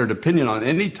biblical-centered opinion on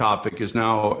any topic is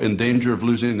now in danger of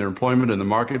losing their employment in the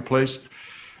marketplace.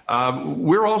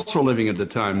 We're also living at a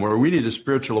time where we need a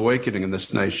spiritual awakening in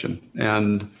this nation.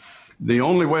 And the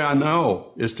only way I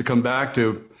know is to come back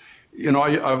to,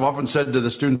 I've often said to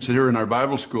the students here in our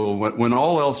Bible school, when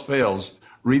all else fails,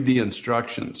 read the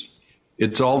instructions.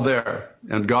 It's all there.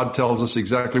 And God tells us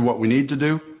exactly what we need to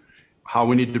do, how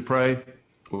we need to pray,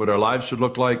 what our lives should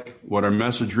look like, what our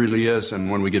message really is. And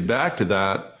when we get back to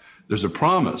that, there's a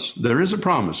promise. There is a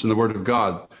promise in the Word of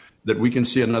God that we can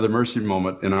see another mercy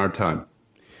moment in our time.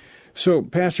 So,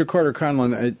 Pastor Carter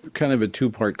Conlon, kind of a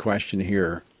two-part question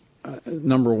here.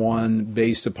 Number one,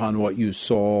 based upon what you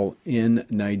saw in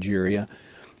Nigeria,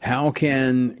 how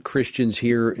can Christians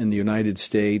here in the United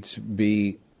States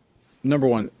be, number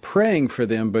one, praying for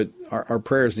them, but our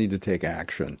prayers need to take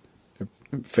action.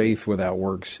 Faith without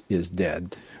works is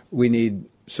dead. We need,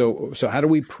 so how do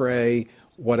we pray?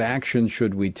 What action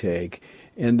should we take?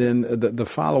 And then the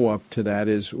follow-up to that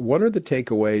is, what are the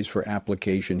takeaways for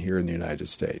application here in the United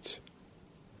States?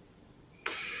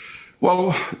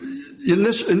 Well, in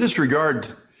this regard,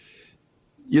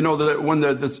 that when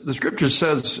the Scripture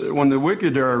says, when the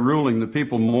wicked are ruling, the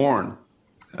people mourn.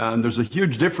 And there's a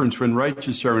huge difference when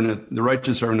the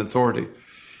righteous are in authority.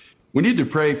 We need to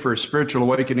pray for a spiritual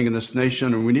awakening in this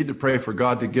nation, and we need to pray for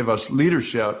God to give us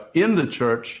leadership in the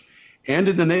church and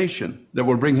in the nation that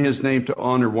will bring His name to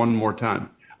honor one more time.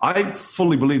 I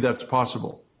fully believe that's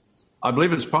possible. I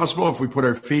believe it's possible if we put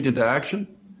our feet into action.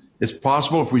 It's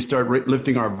possible if we start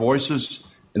lifting our voices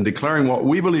and declaring what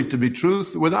we believe to be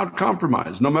truth without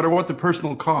compromise, no matter what the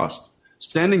personal cost,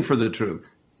 standing for the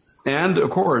truth. And,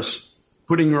 of course,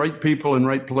 putting right people in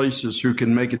right places who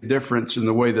can make a difference in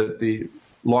the way that the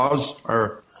laws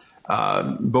are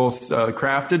both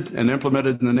crafted and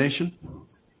implemented in the nation.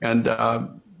 And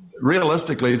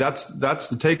realistically, that's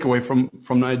the takeaway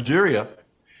from Nigeria.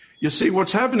 You see,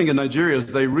 what's happening in Nigeria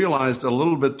is they realized a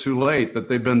little bit too late that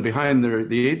they've been behind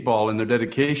the eight ball in their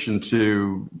dedication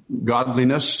to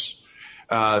godliness,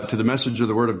 to the message of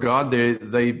the Word of God,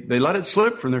 they let it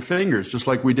slip from their fingers, just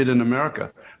like we did in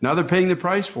America. Now they're paying the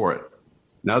price for it.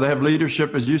 Now they have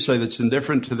leadership, as you say, that's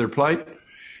indifferent to their plight.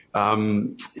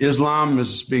 Islam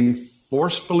is being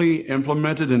forcefully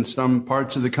implemented in some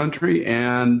parts of the country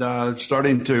and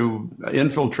starting to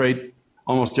infiltrate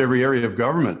almost every area of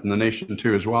government in the nation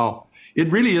too, as well.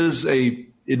 It really is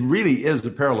a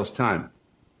perilous time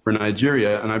for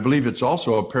Nigeria, and I believe it's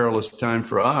also a perilous time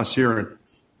for us here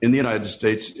in the United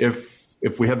States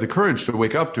if we have the courage to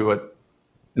wake up to it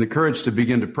and the courage to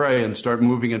begin to pray and start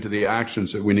moving into the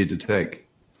actions that we need to take.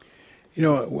 You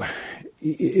know,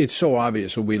 it's so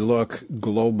obvious when we look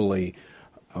globally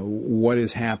what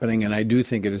is happening, and I do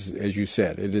think it is, as you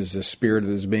said, it is a spirit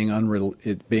that is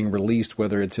being released,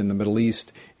 whether it's in the Middle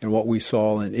East and what we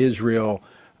saw in Israel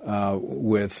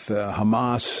with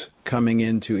Hamas coming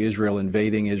into Israel,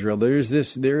 invading Israel. There is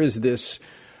this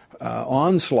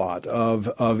onslaught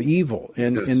of evil,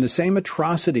 and the same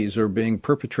atrocities are being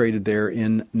perpetrated there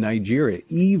in Nigeria.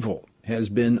 Evil has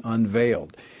been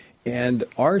unveiled. And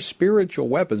our spiritual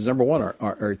weapons, number one,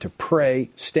 are to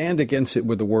pray, stand against it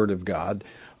with the Word of God,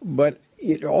 but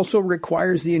it also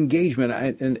requires the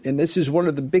engagement. And this is one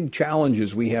of the big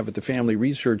challenges we have at the Family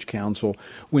Research Council,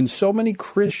 when so many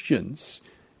Christians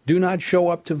do not show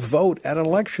up to vote at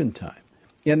election time.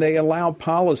 And they allow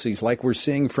policies like we're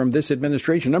seeing from this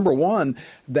administration. Number one,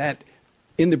 that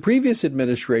in the previous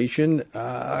administration,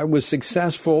 I was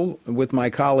successful with my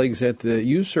colleagues at the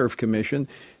USERF Commission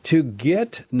to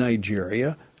get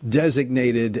Nigeria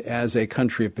designated as a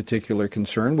country of particular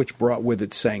concern, which brought with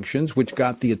it sanctions, which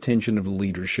got the attention of the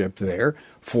leadership there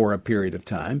for a period of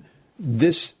time.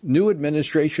 This new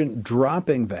administration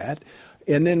dropping that.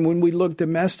 And then when we look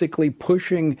domestically,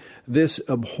 pushing this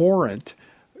abhorrent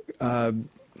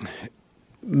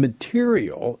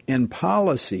material and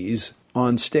policies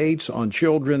on states, on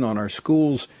children, on our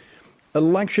schools.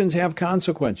 Elections have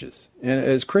consequences. And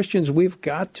as Christians, we've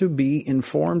got to be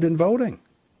informed in voting.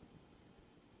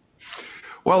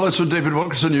 Well, that's what David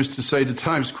Wilkerson used to say to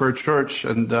Times Square Church,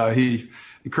 and he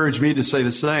encouraged me to say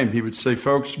the same. He would say,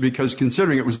 folks, because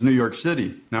considering it was New York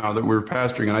City now that we're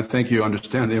pastoring, and I think you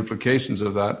understand the implications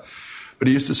of that, but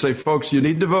he used to say, folks, you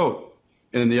need to vote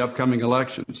in the upcoming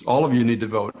elections. All of you need to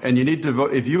vote. And you need to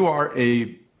vote. If you are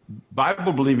a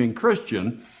Bible-believing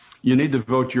Christian, you need to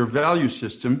vote your value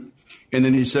system. And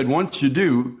then he said, once you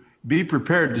do, be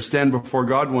prepared to stand before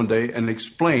God one day and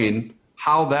explain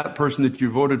how that person that you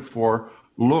voted for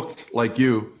looked like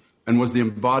you and was the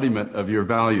embodiment of your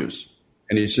values.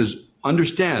 And he says,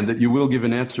 understand that you will give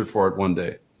an answer for it one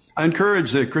day. I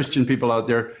encourage the Christian people out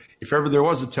there, if ever there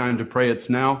was a time to pray, it's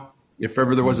now. If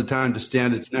ever there was a time to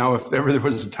stand, it's now. If ever there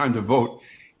was a time to vote,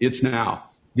 it's now.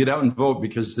 Get out and vote,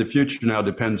 because the future now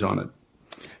depends on it.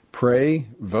 Pray,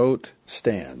 vote,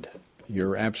 stand.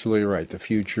 You're absolutely right. The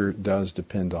future does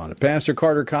depend on it. Pastor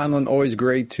Carter Conlon, always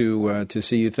great to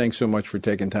see you. Thanks so much for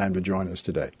taking time to join us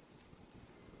today.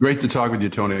 Great to talk with you,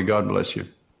 Tony. God bless you.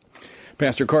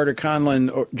 Pastor Carter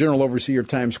Conlon, General Overseer of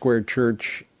Times Square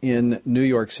Church in New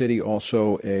York City,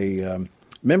 also a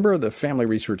member of the Family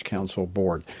Research Council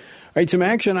Board. All right, some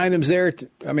action items there.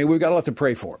 I mean, we've got a lot to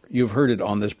pray for. You've heard it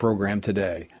on this program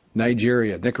today.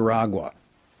 Nigeria, Nicaragua,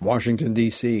 Washington,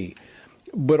 D.C.,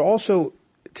 but also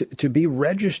to be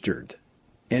registered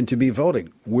and to be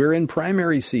voting. We're in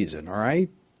primary season, all right?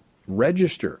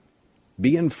 Register,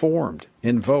 be informed,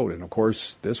 and vote. And, of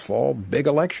course, this fall, big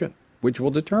election, which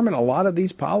will determine a lot of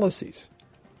these policies.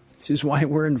 This is why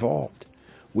we're involved.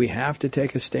 We have to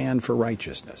take a stand for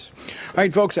righteousness. All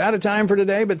right, folks, out of time for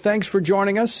today, but thanks for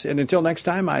joining us. And until next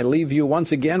time, I leave you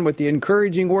once again with the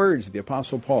encouraging words of the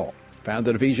Apostle Paul, found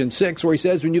in Ephesians 6, where he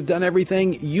says, when you've done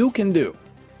everything you can do,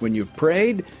 when you've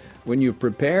prayed, when you've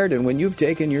prepared, and when you've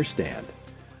taken your stand,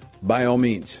 by all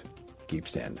means, keep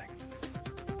standing.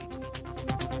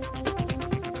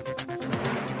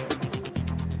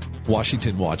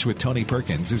 Washington Watch with Tony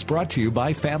Perkins is brought to you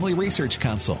by Family Research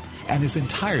Council and is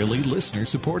entirely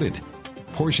listener-supported.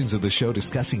 Portions of the show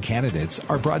discussing candidates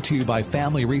are brought to you by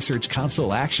Family Research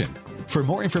Council Action. For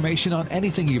more information on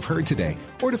anything you've heard today,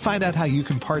 or to find out how you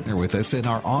can partner with us in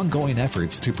our ongoing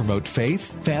efforts to promote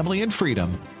faith, family, and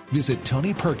freedom, visit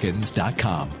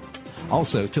TonyPerkins.com.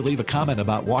 Also, to leave a comment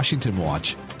about Washington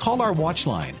Watch, call our watch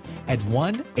line at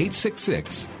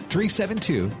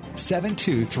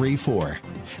 1-866-372-7234.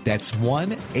 That's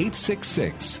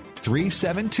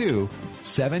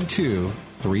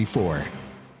 1-866-372-7234.